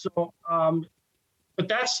 So, but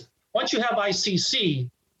that's once you have ICC,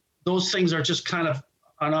 those things are just kind of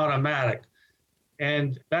an automatic.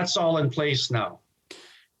 And that's all in place now.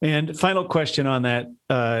 And final question on that.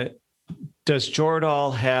 Does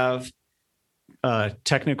Jordahl have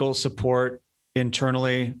technical support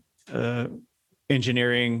internally,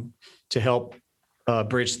 engineering to help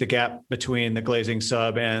bridge the gap between the glazing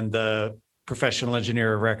sub and the professional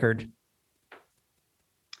engineer of record?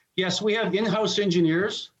 Yes, we have in-house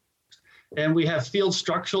engineers and we have field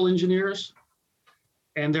structural engineers.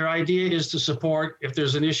 And their idea is to support if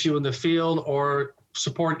there's an issue in the field, or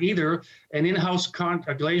support either an in-house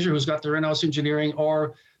a glazier who's got their in-house engineering,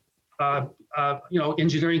 or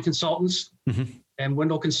engineering consultants and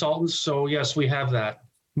window consultants. So yes, we have that.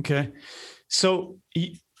 Okay. So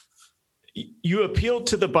you appealed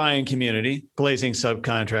to the buying community, glazing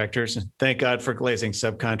subcontractors, and thank God for glazing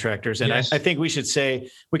subcontractors. And yes. I think we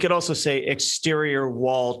could also say exterior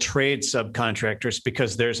wall trade subcontractors,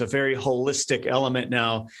 because there's a very holistic element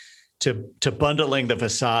now to bundling the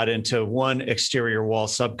facade into one exterior wall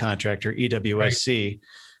subcontractor, EWSC. Right.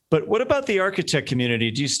 But what about the architect community?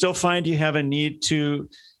 Do you still find you have a need to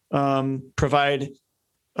provide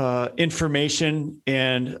information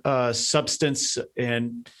and substance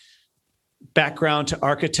and background to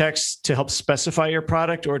architects to help specify your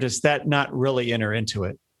product, or does that not really enter into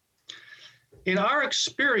it? In our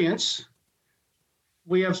experience,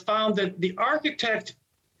 we have found that the architect,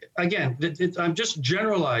 again, I'm just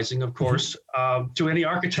generalizing, of course, to any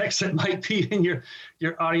architects that might be in your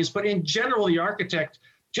audience, but in general, the architect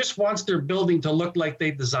just wants their building to look like they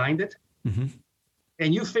designed it.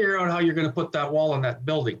 And you figure out how you're going to put that wall on that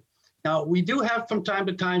building. Now, we do have from time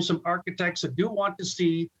to time some architects that do want to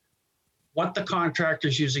see what the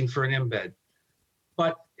contractor's using for an embed.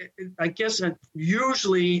 But I guess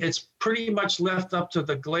usually it's pretty much left up to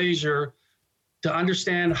the glazier to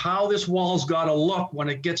understand how this wall's got to look when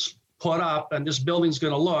it gets put up and this building's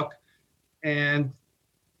going to look. And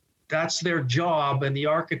that's their job. And the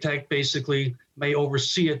architect basically may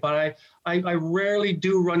oversee it. But I rarely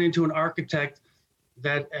do run into an architect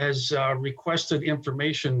that has requested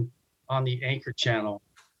information on the anchor channel.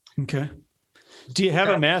 Okay. Do you have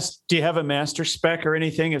a master spec or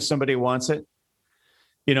anything if somebody wants it?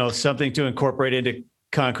 Something to incorporate into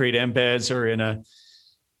concrete embeds or in a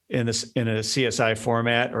CSI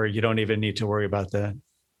format, or you don't even need to worry about that?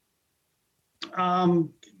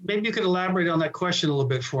 Maybe you could elaborate on that question a little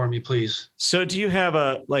bit for me, please. So do you have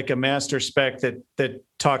a master spec that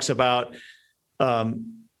talks about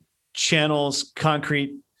channels,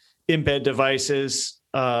 concrete embed devices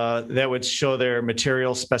that would show their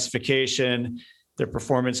material specification, their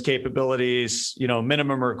performance capabilities,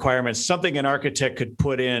 minimum requirements, something an architect could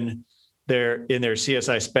put in their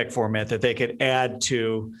CSI spec format that they could add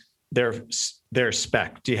to their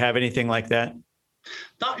spec? Do you have anything like that?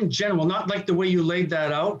 Not in general, not like the way you laid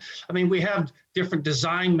that out. I mean, we have different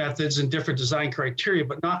design methods and different design criteria,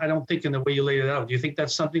 but I don't think in the way you laid it out. Do you think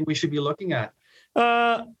that's something we should be looking at?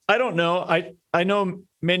 I don't know. I know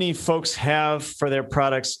many folks have for their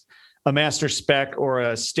products a master spec or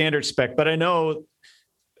a standard spec, but I know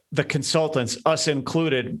the consultants, us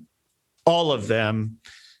included, all of them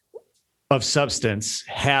of Substance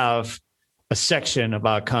have a section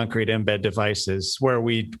about concrete embed devices where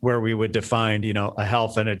we would define, a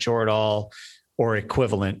Halph and a Jordahl or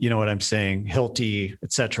equivalent, you know what I'm saying, Hilti,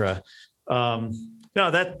 et cetera. No,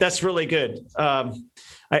 that's really good. I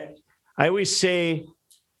always say,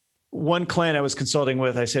 one client I was consulting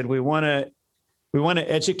with, I said, we want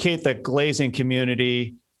to educate the glazing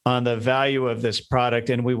community on the value of this product,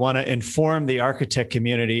 and we want to inform the architect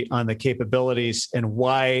community on the capabilities and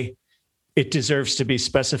why it deserves to be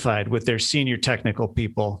specified with their senior technical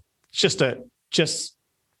people. It's just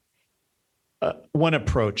one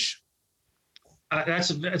approach. That's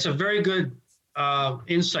a very good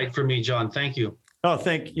insight for me, John. Thank you. Oh,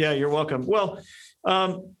 yeah, you're welcome. Well,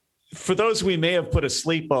 for those we may have put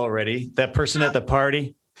asleep already, that person at the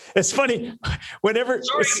party. It's funny. Whenever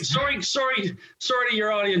sorry to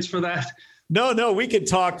your audience for that. No, we could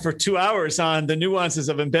talk for 2 hours on the nuances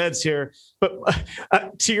of embeds here.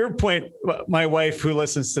 But to your point, my wife, who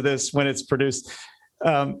listens to this when it's produced,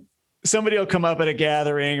 somebody will come up at a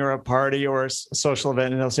gathering or a party or a social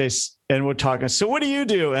event, and they'll say, and we're talking, so what do you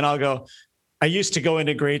do? And I'll go, I used to go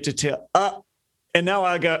into great detail. And now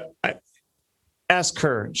I go, ask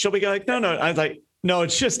her. She'll be like, no. I'm like, no,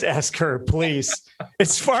 just ask her, please.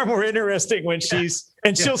 It's far more interesting when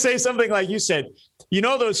she'll say something like you said,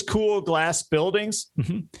 those cool glass buildings?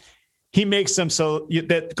 Mm-hmm. He makes them so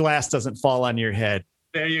that glass doesn't fall on your head.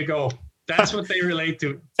 There you go. That's what they relate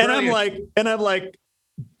to. And I'm like,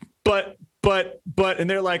 but, and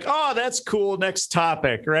they're like, oh, that's cool. Next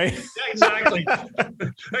topic, right? Yeah, exactly.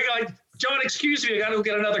 Like, John, excuse me, I got to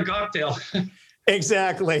get another cocktail.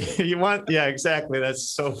 Exactly. Exactly. That's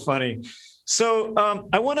so funny. So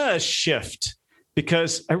I want to shift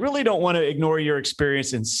because I really don't want to ignore your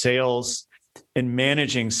experience in sales and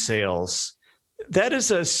managing sales. That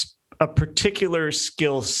is a particular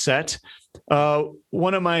skill set.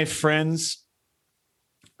 One of my friends,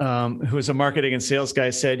 who is a marketing and sales guy,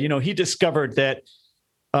 said, he discovered that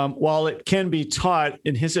while it can be taught,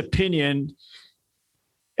 in his opinion,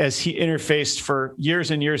 as he interfaced for years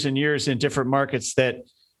and years and years in different markets, that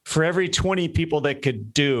for every 20 people that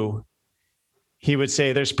could do, he would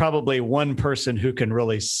say there's probably one person who can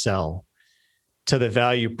really sell to the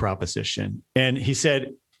value proposition. And he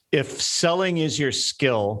said, if selling is your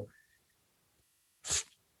skill,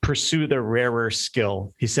 pursue the rarer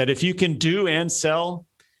skill. He said, if you can do and sell,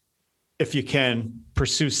 if you can,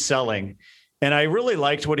 pursue selling. And I really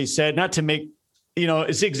liked what he said, not to make,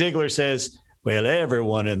 Zig Ziglar says, well,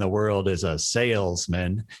 everyone in the world is a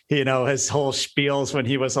salesman. His whole spiels when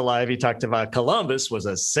he was alive, he talked about Columbus was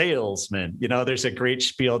a salesman. There's a great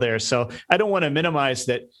spiel there. So I don't want to minimize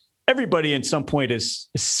that. Everybody at some point is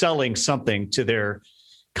selling something to their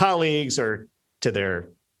colleagues or to their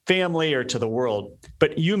family or to the world,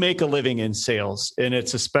 but you make a living in sales and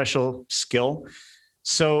it's a special skill.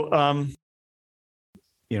 So,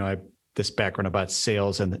 this background about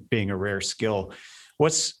sales and being a rare skill.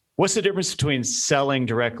 What's the difference between selling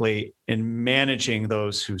directly and managing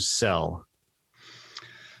those who sell?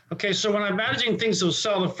 Okay, so when I'm managing things that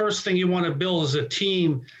sell, the first thing you want to build is a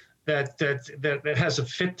team that has a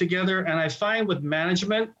fit together. And I find with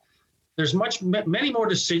management, there's many more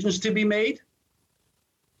decisions to be made.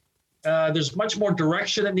 There's much more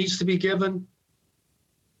direction that needs to be given.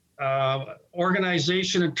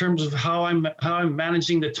 Organization in terms of how I'm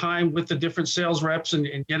managing the time with the different sales reps and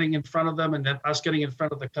getting in front of them, and then us getting in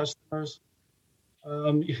front of the customers.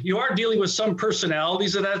 You are dealing with some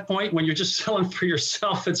personalities at that point. When you're just selling for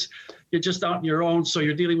yourself, you're just out on your own. So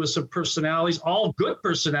you're dealing with some personalities, all good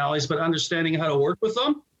personalities, but understanding how to work with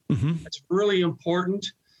them. Mm-hmm. That's really important,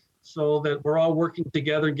 so that we're all working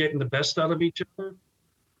together, getting the best out of each other.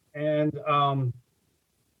 And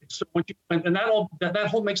so that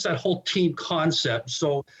whole makes that whole team concept.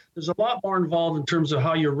 So there's a lot more involved in terms of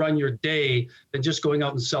how you run your day than just going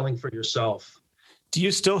out and selling for yourself. Do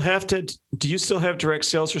you still have direct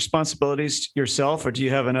sales responsibilities yourself, or do you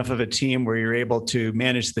have enough of a team where you're able to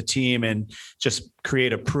manage the team and just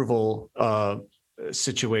create approval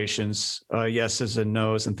situations, yeses and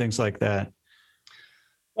nos and things like that?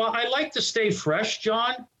 Well, I like to stay fresh,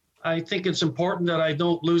 John. I think it's important that I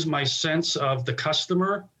don't lose my sense of the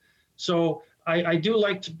customer. So I do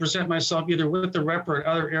like to present myself either with the rep or in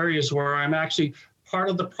other areas where I'm actually part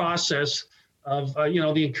of the process of,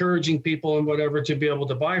 the encouraging people and whatever to be able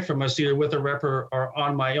to buy from us, either with a rep or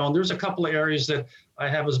on my own. There's a couple of areas that I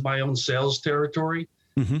have as my own sales territory.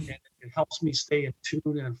 Mm-hmm. And it helps me stay in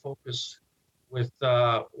tune and focus with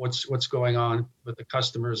what's going on with the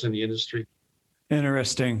customers in the industry.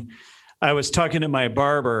 Interesting. I was talking to my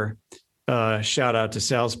barber, shout out to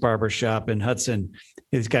Sal's Barber Shop in Hudson.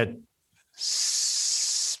 He's got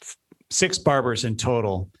 6 barbers in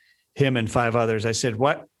total, him and 5 others. I said,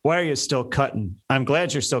 why are you still cutting? I'm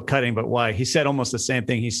glad you're still cutting, but why? He said almost the same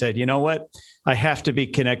thing. He said, you know what? I have to be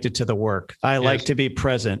connected to the work. I like to be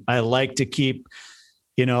present. I like to keep,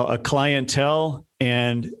 a clientele,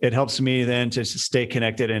 and it helps me then to stay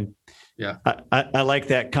connected. And I like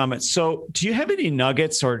that comment. So do you have any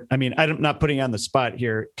nuggets, or, I'm not putting you on the spot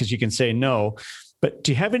here because you can say no, but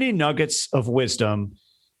do you have any nuggets of wisdom?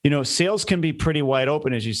 Sales can be pretty wide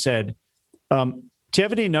open, as you said. Do you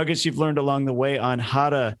have any nuggets you've learned along the way on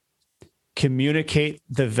how to communicate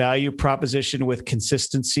the value proposition with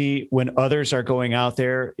consistency when others are going out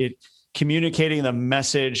there, communicating the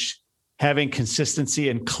message, having consistency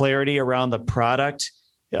and clarity around the product,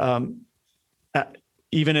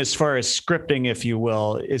 even as far as scripting, if you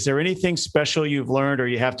will? Is there anything special you've learned or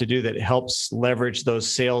you have to do that helps leverage those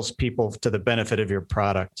salespeople to the benefit of your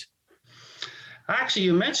product? Actually,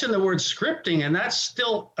 you mentioned the word scripting, and that's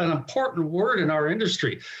still an important word in our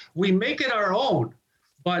industry. We make it our own,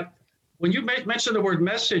 but when you mention the word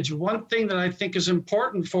message, one thing that I think is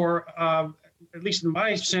important for, at least in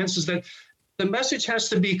my sense, is that the message has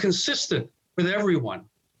to be consistent with everyone,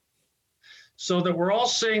 so that we're all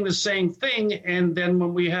saying the same thing. And then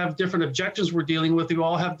when we have different objections we're dealing with, we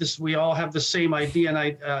all have the same idea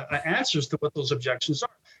and answers to what those objections are.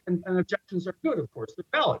 And objections are good, of course, they're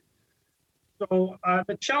valid. So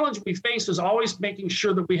the challenge we face is always making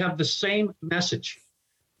sure that we have the same message.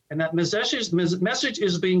 And that message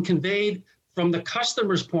is being conveyed from the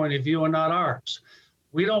customer's point of view and not ours.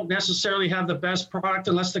 We don't necessarily have the best product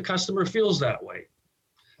unless the customer feels that way.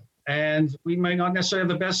 And we might not necessarily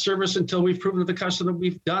have the best service until we've proven to the customer that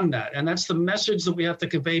we've done that. And that's the message that we have to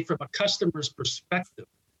convey from a customer's perspective,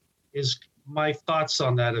 is my thoughts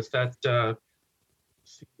on that, if that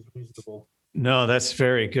seems reasonable. No, that's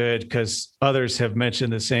very good, because others have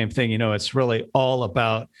mentioned the same thing. It's really all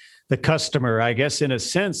about the customer. I guess in a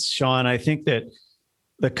sense, Sean, I think that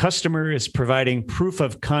the customer is providing proof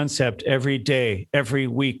of concept every day, every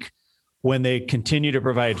week, when they continue to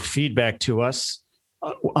provide feedback to us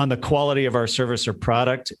on the quality of our service or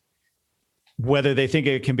product, whether they think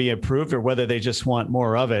it can be improved or whether they just want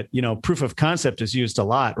more of it. Proof of concept is used a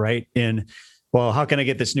lot, right? Well, how can I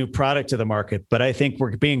get this new product to the market? But I think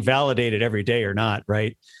we're being validated every day or not,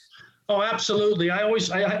 right? Oh, absolutely. I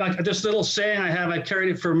this little saying I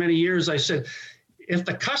carried it for many years. I said, if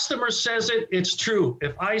the customer says it, it's true.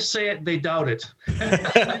 If I say it, they doubt it.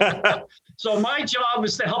 So my job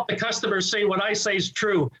is to help the customer say what I say is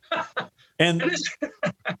true. And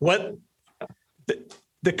what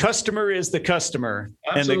the customer is the customer.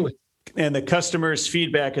 Absolutely. And the customer's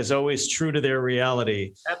feedback is always true to their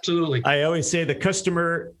reality. Absolutely. I always say the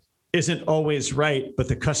customer isn't always right, but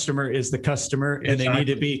the customer is the customer, and they need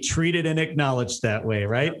to be treated and acknowledged that way,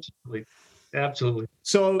 right? Absolutely.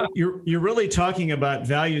 So you're really talking about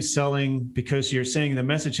value selling, because you're saying the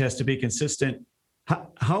message has to be consistent.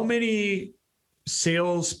 How many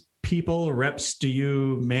sales people, reps, do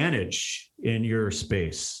you manage in your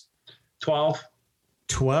space? 12.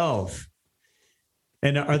 12.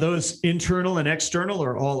 And are those internal and external,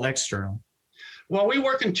 or all external? Well, we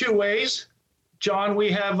work in 2 ways. John,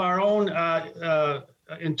 we have our own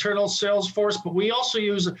internal sales force, but we also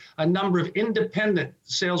use a number of independent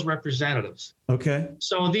sales representatives. Okay.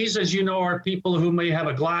 So these, as you know, are people who may have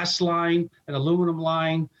a glass line, an aluminum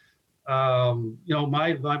line,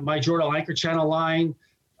 my Jordan anchor channel line,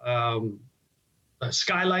 a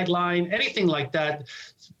skylight line, anything like that.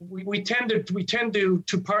 We tend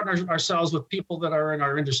to partner ourselves with people that are in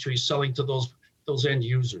our industry selling to those end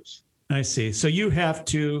users. I see. So you have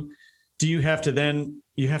to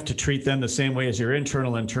treat them the same way as your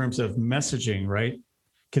internal in terms of messaging, right?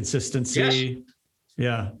 Consistency.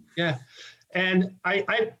 Yes. Yeah. And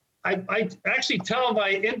I actually tell my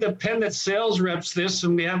independent sales reps this,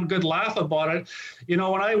 and we have a good laugh about it. When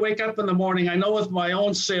I wake up in the morning, I know with my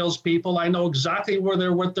own salespeople, I know exactly what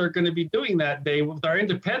they're going to be doing that day. With our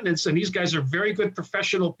independents, and these guys are very good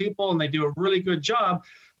professional people, and they do a really good job,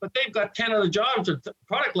 but they've got 10 other jobs or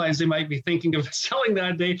product lines they might be thinking of selling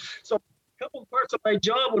that day. So a couple of parts of my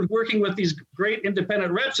job with working with these great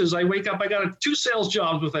independent reps is I wake up, I got 2 sales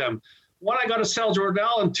jobs with them. 1, I got to sell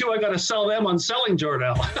Jordal, and 2, I got to sell them on selling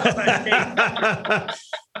Jordal.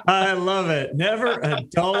 I love it. Never a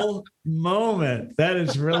dull moment. That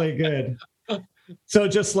is really good. So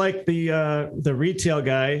just like the retail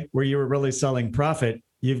guy where you were really selling profit,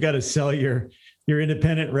 you've got to sell your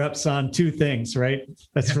independent reps on 2 things, right?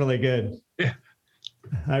 That's really good. Yeah.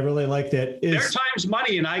 I really like that. Their time's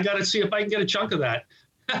money, and I got to see if I can get a chunk of that.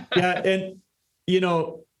 Yeah. And,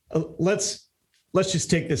 let's let's just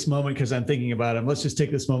take this moment because I'm thinking about him. Let's just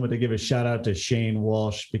take this moment to give a shout out to Shane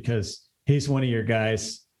Walsh because he's one of your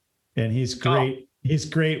guys and he's great. Oh. He's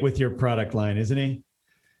great with your product line, isn't he?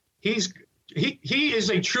 He is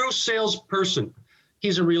a true salesperson.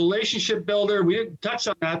 He's a relationship builder. We didn't touch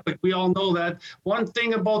on that, but we all know that. One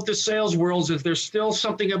thing about the sales world is there's still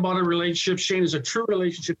something about a relationship. Shane is a true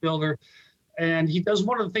relationship builder. And he does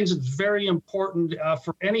one of the things that's very important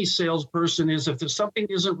for any salesperson is if there's something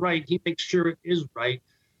isn't right, he makes sure it is right.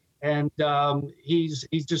 And he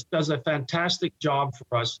just does a fantastic job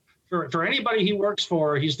for us. For anybody he works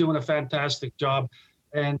for, he's doing a fantastic job.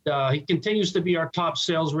 And he continues to be our top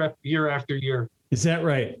sales rep year after year. Is that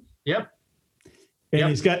right? Yep. And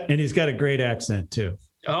he's got a great accent too.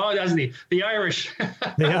 Oh, doesn't he? The Irish.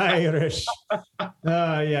 The Irish.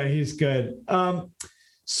 Yeah, he's good.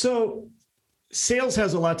 So sales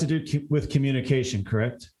has a lot to do with communication,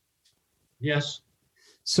 correct? Yes.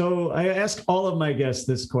 So I ask all of my guests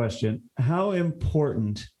this question. How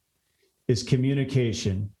important is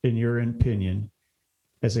communication, in your opinion,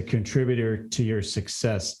 as a contributor to your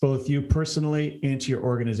success, both you personally and to your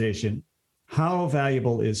organization? How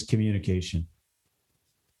valuable is communication?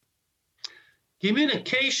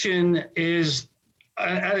 Communication is,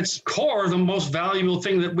 at its core, the most valuable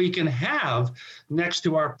thing that we can have next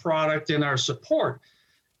to our product and our support.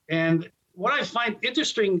 And what I find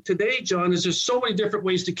interesting today, John, is there's so many different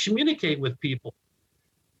ways to communicate with people.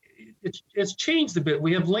 It's changed a bit.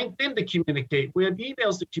 We have LinkedIn to communicate. We have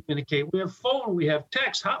emails to communicate. We have phone. We have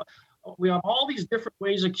text. We have all these different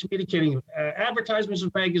ways of communicating, advertisements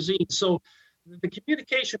and magazines. So the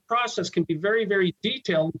communication process can be very, very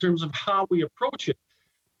detailed in terms of how we approach it.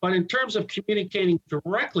 But in terms of communicating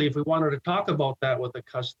directly, if we wanted to talk about that with a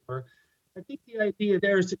customer, I think the idea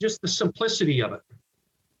there is just the simplicity of it.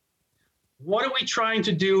 What are we trying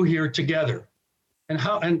to do here together?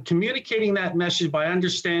 And communicating that message by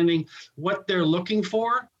understanding what they're looking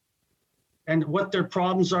for and what their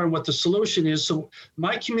problems are and what the solution is. So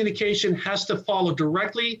my communication has to follow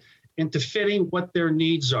directly into fitting what their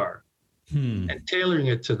needs are and tailoring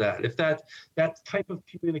it to that. If that type of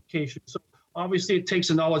communication. So obviously it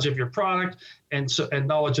takes a knowledge of your product and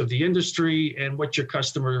knowledge of the industry and what your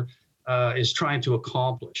customer is trying to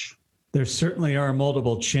accomplish. There certainly are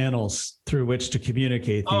multiple channels through which to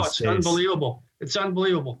communicate these days. It's unbelievable. It's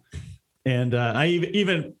unbelievable. And I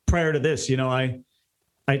even prior to this, I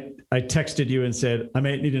texted you and said, I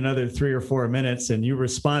might need another 3 or 4 minutes. And you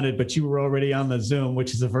responded, but you were already on the Zoom,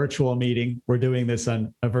 which is a virtual meeting. We're doing this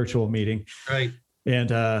on a virtual meeting. Right. And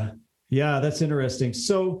yeah, that's interesting.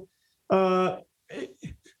 So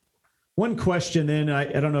one question then,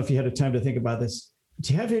 I don't know if you had a time to think about this.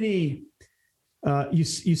 Do you have any, you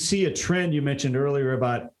see a trend you mentioned earlier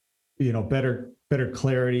about, better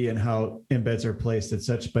clarity and how embeds are placed and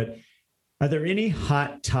such, but are there any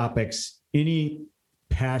hot topics, any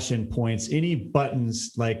passion points, any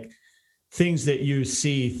buttons, like things that you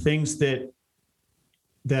see, things that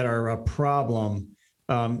are a problem,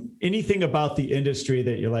 anything about the industry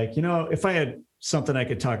that you're like, if I had something I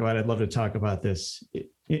could talk about, I'd love to talk about this.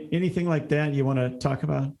 Anything like that you want to talk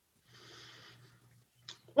about?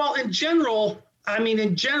 Well, in general,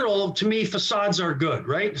 to me, facades are good,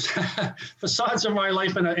 right? Facades are my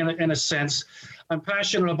life in a sense. I'm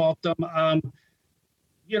passionate about them.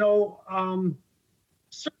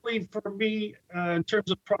 Certainly for me, in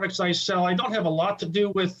terms of products I sell, I don't have a lot to do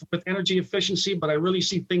with energy efficiency, but I really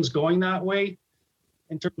see things going that way.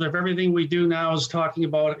 In terms of everything we do now is talking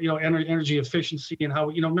about, energy efficiency and how,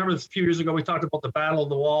 remember a few years ago, we talked about the battle of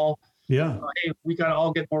the wall. Yeah. Hey, we got to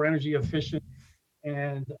all get more energy efficient.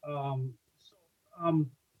 And,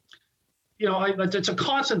 it's a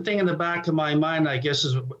constant thing in the back of my mind, I guess,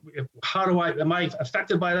 is am I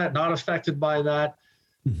affected by that, not affected by that?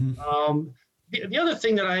 Mm-hmm. The other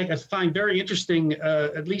thing that I find very interesting,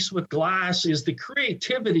 at least with glass, is the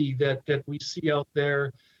creativity that we see out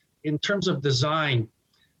there in terms of design.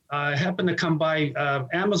 I happened to come by,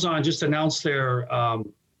 Amazon just announced their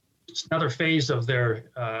another phase of their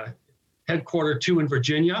headquarter 2 in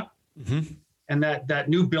Virginia. Mm-hmm. And that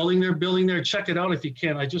new building they're building there, check it out if you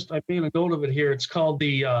can. I made a note of it here. It's called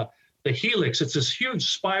the Helix. It's this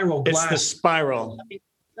huge spiral glass. It's the spiral.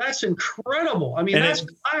 That's incredible. That's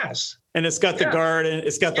glass. And it's got the garden.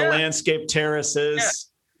 It's got the landscape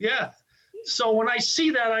terraces. Yeah. So when I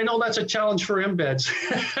see that, I know that's a challenge for embeds.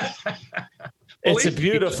 It's a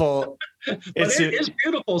beautiful. It is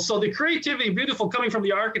beautiful. So the creativity, beautiful, coming from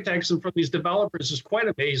the architects and from these developers is quite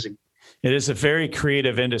amazing. It is a very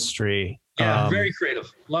creative industry. Yeah, very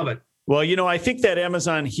creative. Love it. Well, I think that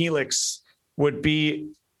Amazon Helix would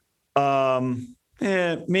be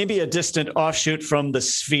maybe a distant offshoot from the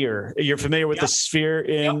Sphere. You're familiar with the Sphere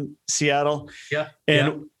in Seattle? Yeah.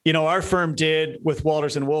 And, our firm did with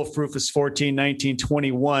Walters and Wolf, Rufus 14,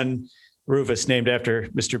 1921, Rufus named after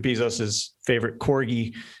Mr. Bezos's favorite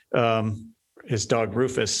corgi, his dog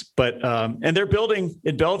Rufus. But, and they're building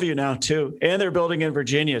in Bellevue now too, and they're building in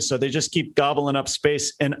Virginia. So they just keep gobbling up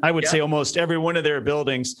space. And I would say almost every one of their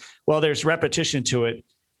buildings, while there's repetition to it,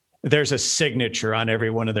 there's a signature on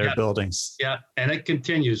every one of their buildings. Yeah, and it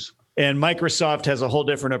continues. And Microsoft has a whole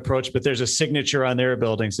different approach, but there's a signature on their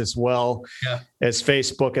buildings as well as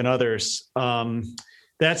Facebook and others.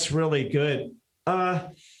 That's really good.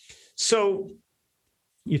 So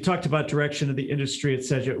you talked about direction of the industry, et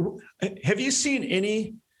cetera. Have you seen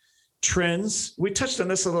any trends? We touched on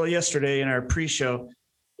this a little yesterday in our pre-show.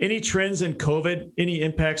 Any trends in COVID, any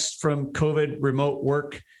impacts from COVID remote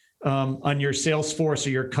work on your sales force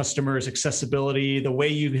or your customers' accessibility, the way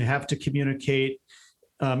you have to communicate?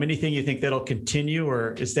 Anything you think that'll continue,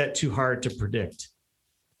 or is that too hard to predict?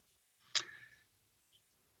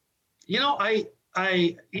 It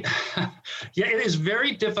is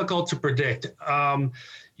very difficult to predict.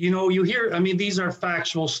 You hear, these are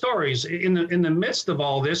factual stories. In the midst of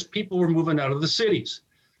all this, people were moving out of the cities.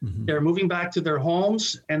 Mm-hmm. They're moving back to their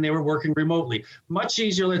homes and they were working remotely. Much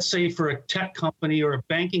easier, let's say, for a tech company or a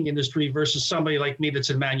banking industry versus somebody like me that's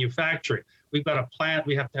in manufacturing. We've got a plant.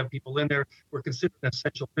 We have to have people in there. We're considered an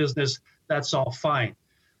essential business. That's all fine.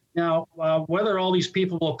 Now, whether all these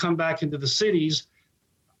people will come back into the cities,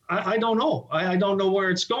 I don't know. I don't know where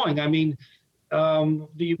it's going. You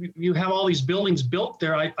have all these buildings built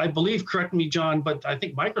there. I believe, correct me, John, but I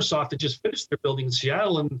think Microsoft had just finished their building in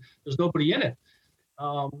Seattle and there's nobody in it.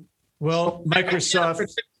 Microsoft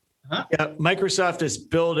is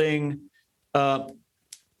building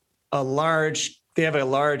they have a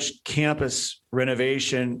large campus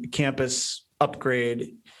renovation, campus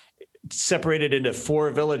upgrade, separated into 4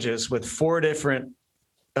 villages with 4 different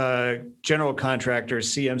general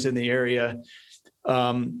contractors, CMs in the area.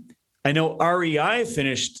 I know REI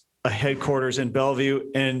finished a headquarters in Bellevue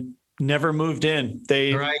and never moved in.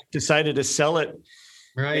 They decided to sell it.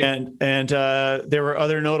 Right. And there were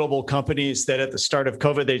other notable companies that at the start of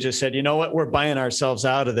COVID, they just said, you know what, we're buying ourselves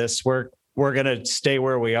out of this. We're going to stay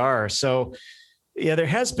where we are. So there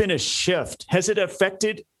has been a shift. Has it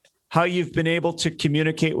affected how you've been able to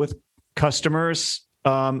communicate with customers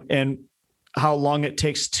and how long it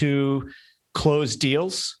takes to close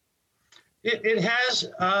deals? It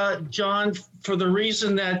has, John, for the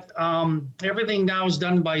reason that everything now is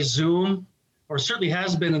done by Zoom, or certainly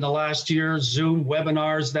has been in the last year, Zoom,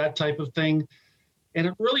 webinars, that type of thing. And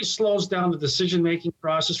it really slows down the decision-making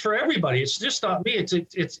process for everybody. It's just not me. It's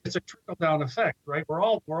a trickle-down effect, right? We're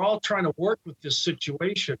all trying to work with this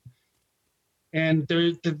situation. And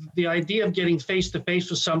the idea of getting face-to-face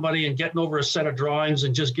with somebody and getting over a set of drawings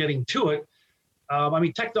and just getting to it,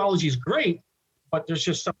 technology is great, but there's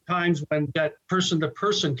just some times when that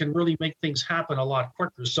person-to-person can really make things happen a lot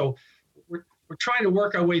quicker. So we're trying to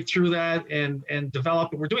work our way through that and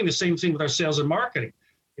develop it. We're doing the same thing with our sales and marketing,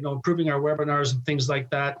 improving our webinars and things like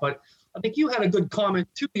that. But I think you had a good comment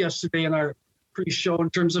too yesterday in our pre-show in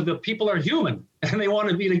terms of the people are human and they want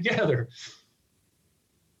to be together.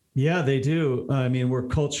 Yeah, they do. We're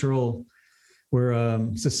cultural, we're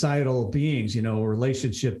societal beings,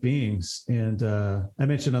 relationship beings. And I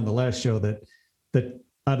mentioned on the last show that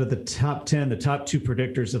out of the top 10, the top 2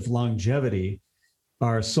 predictors of longevity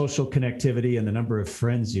are social connectivity and the number of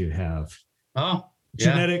friends you have. Oh,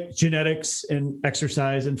 yeah. Genetics and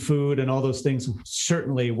exercise and food and all those things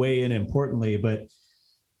certainly weigh in importantly, but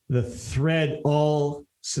the thread all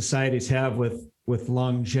societies have with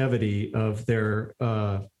longevity of their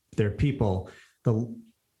people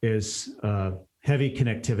is heavy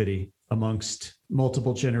connectivity amongst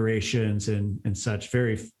multiple generations and such,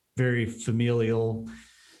 very, very familial.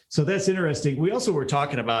 So that's interesting. We also were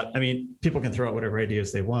talking about, people can throw out whatever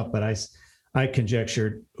ideas they want, but I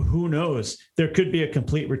conjectured, who knows? There could be a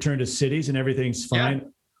complete return to cities and everything's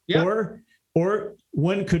fine. Yeah. Yeah. Or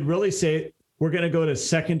one could really say, we're going to go to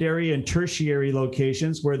secondary and tertiary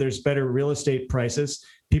locations where there's better real estate prices.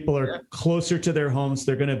 People are closer to their homes.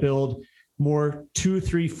 They're going to build more 2,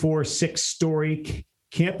 3, 4, 6-story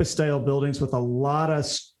campus style buildings with a lot of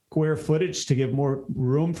square footage to give more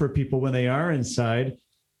room for people when they are inside,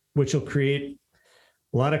 which will create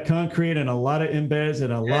a lot of concrete and a lot of embeds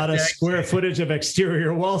and a lot of square footage of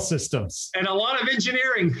exterior wall systems. And a lot of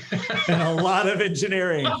engineering. And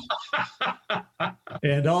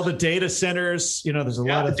all the data centers, there's a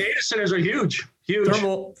lot of data centers are huge.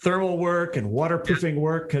 Thermal work and waterproofing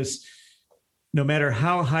work, because no matter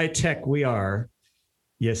how high tech we are,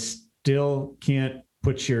 yes, still can't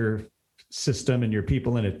put your system and your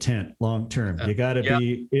people in a tent long term. You got to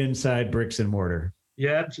be inside bricks and mortar.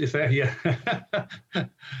 Yeah.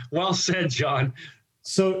 Well said, John.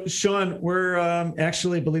 So, Sean, we're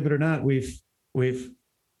actually, believe it or not, we're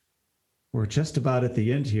just about at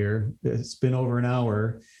the end here. It's been over an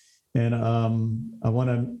hour, and I want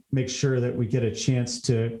to make sure that we get a chance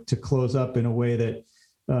to close up in a way that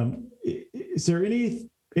is there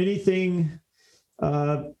anything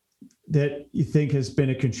that you think has been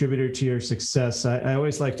a contributor to your success? I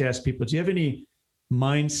always like to ask people, do you have any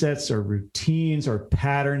mindsets or routines or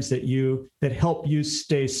patterns that help you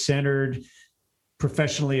stay centered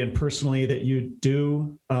professionally and personally that you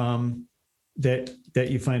do that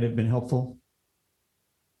you find have been helpful?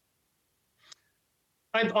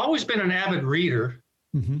 I've always been an avid reader.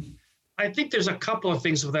 Mm-hmm. I think there's a couple of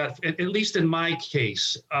things with that, at least in my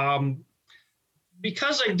case.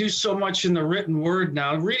 Because I do so much in the written word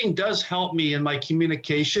now, reading does help me in my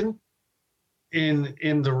communication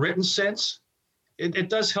in the written sense. It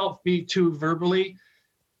does help me too verbally.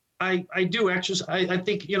 I do exercise. I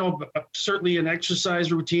think, certainly an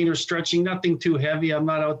exercise routine or stretching, nothing too heavy. I'm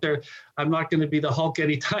not out there. I'm not going to be the Hulk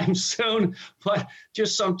anytime soon, but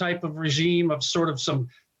just some type of regime of sort of some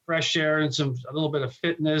fresh air and a little bit of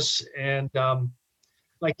fitness. And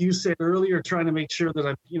like you said earlier, trying to make sure that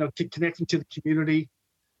I'm, connecting to the community,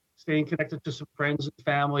 staying connected to some friends and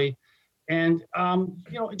family. And,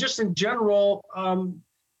 just in general,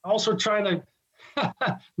 also trying to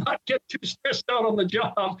not get too stressed out on the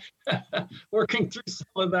job, working through some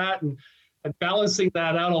of that and balancing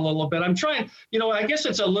that out a little bit. I'm trying, I guess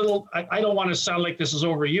it's a little, I don't want to sound like this is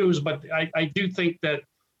overused, but I do think that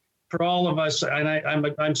for all of us, and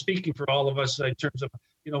I'm speaking for all of us in terms of,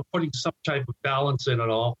 putting some type of balance in it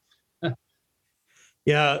all.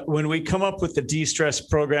 Yeah, when we come up with the de-stress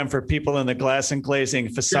program for people in the glass and glazing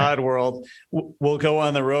facade world, we'll go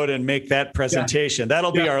on the road and make that presentation.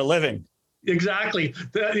 That'll be our living. Exactly.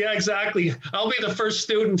 Yeah, exactly. I'll be the first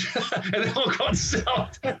student and then we'll go and sell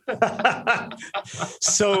it.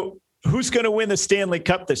 So who's going to win the Stanley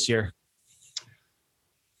Cup this year?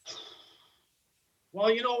 Well,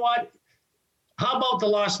 you know what? How about the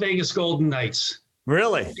Las Vegas Golden Knights?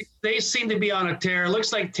 Really? They seem to be on a tear. It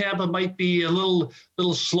looks like Tampa might be a little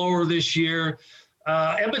slower this year.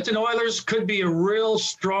 Edmonton Oilers could be a real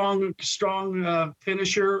strong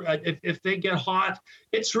finisher if they get hot.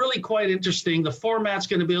 It's really quite interesting. The format's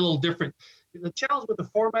going to be a little different. The challenge with the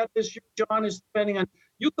format this year, John, is depending on,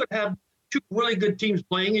 you could have two really good teams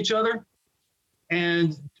playing each other,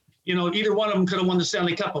 and either one of them could have won the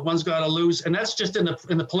Stanley Cup, but one's got to lose, and that's just in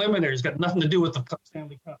the preliminaries. It's got nothing to do with the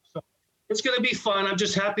Stanley Cup. So it's going to be fun. I'm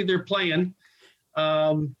just happy they're playing.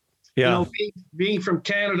 Being from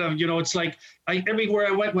Canada, it's like everywhere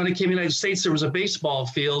I went when I came to the United States, there was a baseball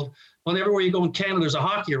field. Well, everywhere you go in Canada, there's a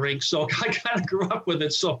hockey rink. So I kind of grew up with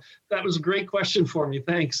it. So that was a great question for me.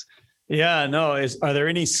 Thanks. Yeah, no. Are there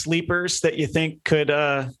any sleepers that you think could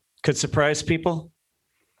surprise people?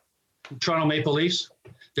 Toronto Maple Leafs.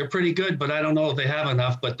 They're pretty good, but I don't know if they have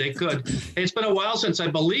enough, but they could. It's been a while since I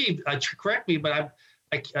believe, correct me, but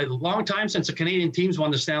a long time since the Canadian teams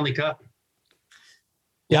won the Stanley Cup.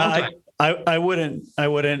 Yeah, I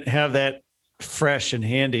wouldn't have that fresh and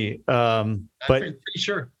handy. But pretty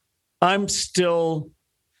sure. I'm still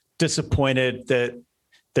disappointed that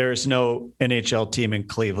there's no NHL team in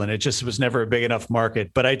Cleveland. It just was never a big enough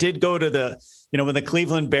market. But I did go to when the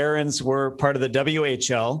Cleveland Barons were part of the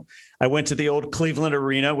WHL, I went to the old Cleveland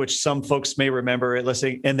Arena, which some folks may remember it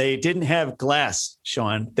listening, and they didn't have glass,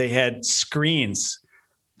 Sean. They had screens.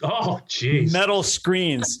 Oh, geez. Metal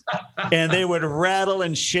screens, and they would rattle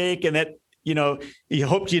and shake, and that, you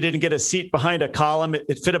hoped you didn't get a seat behind a column.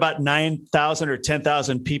 It fit about 9,000 or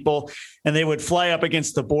 10,000 people, and they would fly up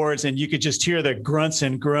against the boards, and you could just hear the grunts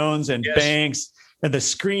and groans and bangs, and the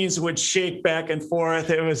screens would shake back and forth.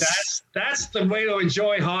 It was that's the way to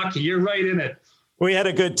enjoy hockey. You're right in it. We had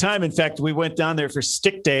a good time. In fact, we went down there for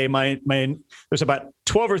stick day. There's about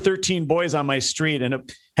 12 or 13 boys on my street,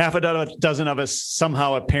 and half a dozen of us,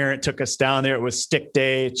 somehow a parent took us down there. It was stick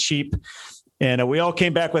day, cheap. And we all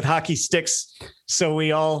came back with hockey sticks. So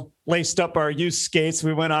we all laced up our used skates.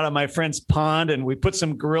 We went out on my friend's pond, and we put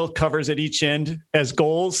some grill covers at each end as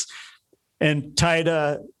goals and tied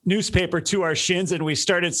a newspaper to our shins, and we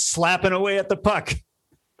started slapping away at the puck.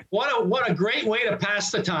 What a great way to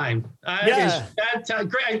pass the time.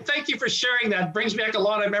 Great. Thank you for sharing that. Brings back a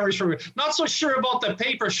lot of memories from not so sure about the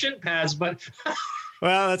paper shin pads, but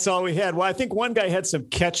well, that's all we had. Well, I think one guy had some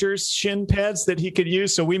catcher's shin pads that he could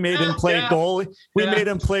use, so we made him play goalie. We made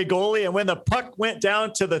him play goalie, and when the puck went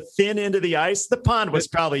down to the thin end of the ice, the pond was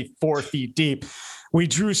probably 4 feet deep. we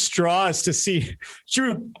drew straws to see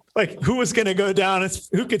like who was going to go down,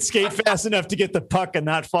 who could skate fast enough to get the puck and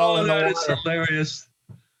not fall in the water. That is hilarious.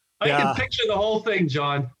 I Yeah. can picture the whole thing,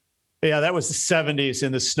 John. Yeah, that was the 70s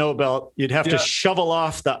in the snow belt. You'd have to shovel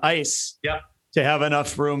off the ice to have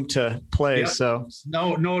enough room to play. So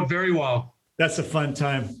know it very well. That's a fun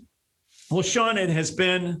time. Well, Sean, it has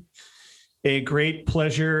been a great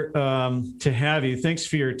pleasure to have you. Thanks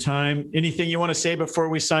for your time. Anything you want to say before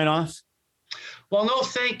we sign off? Well, no,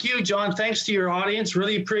 thank you, John. Thanks to your audience.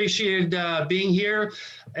 Really appreciated being here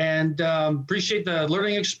and appreciate the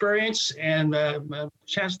learning experience and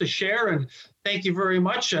chance to share. And thank you very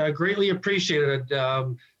much. Greatly appreciated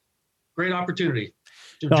it. Great opportunity.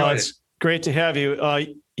 It's great to have you.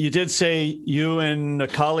 You did say you and a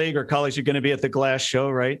colleague or colleagues are going to be at the Glass Show,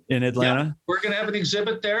 right, in Atlanta? Yeah, we're going to have an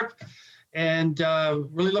exhibit there, and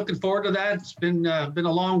really looking forward to that. It's been a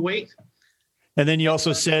long wait. And then you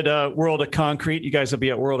also said World of Concrete. You guys will be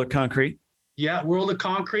at World of Concrete. Yeah, World of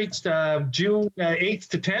Concrete, June 8th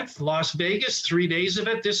to 10th, Las Vegas, 3 days of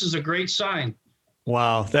it. This is a great sign.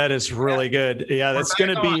 Wow, that is really good. Yeah, that's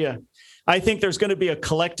going to be, I think there's going to be a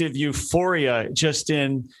collective euphoria just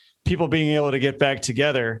in people being able to get back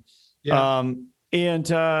together. Yeah.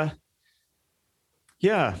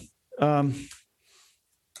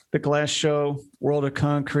 The Glass Show, World of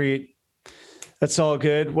Concrete. That's all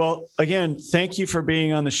good. Well, again, thank you for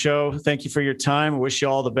being on the show. Thank you for your time. I wish you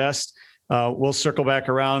all the best. We'll circle back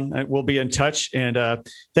around and we'll be in touch. And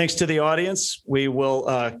thanks to the audience. We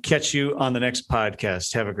will catch you on the next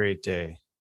podcast. Have a great day.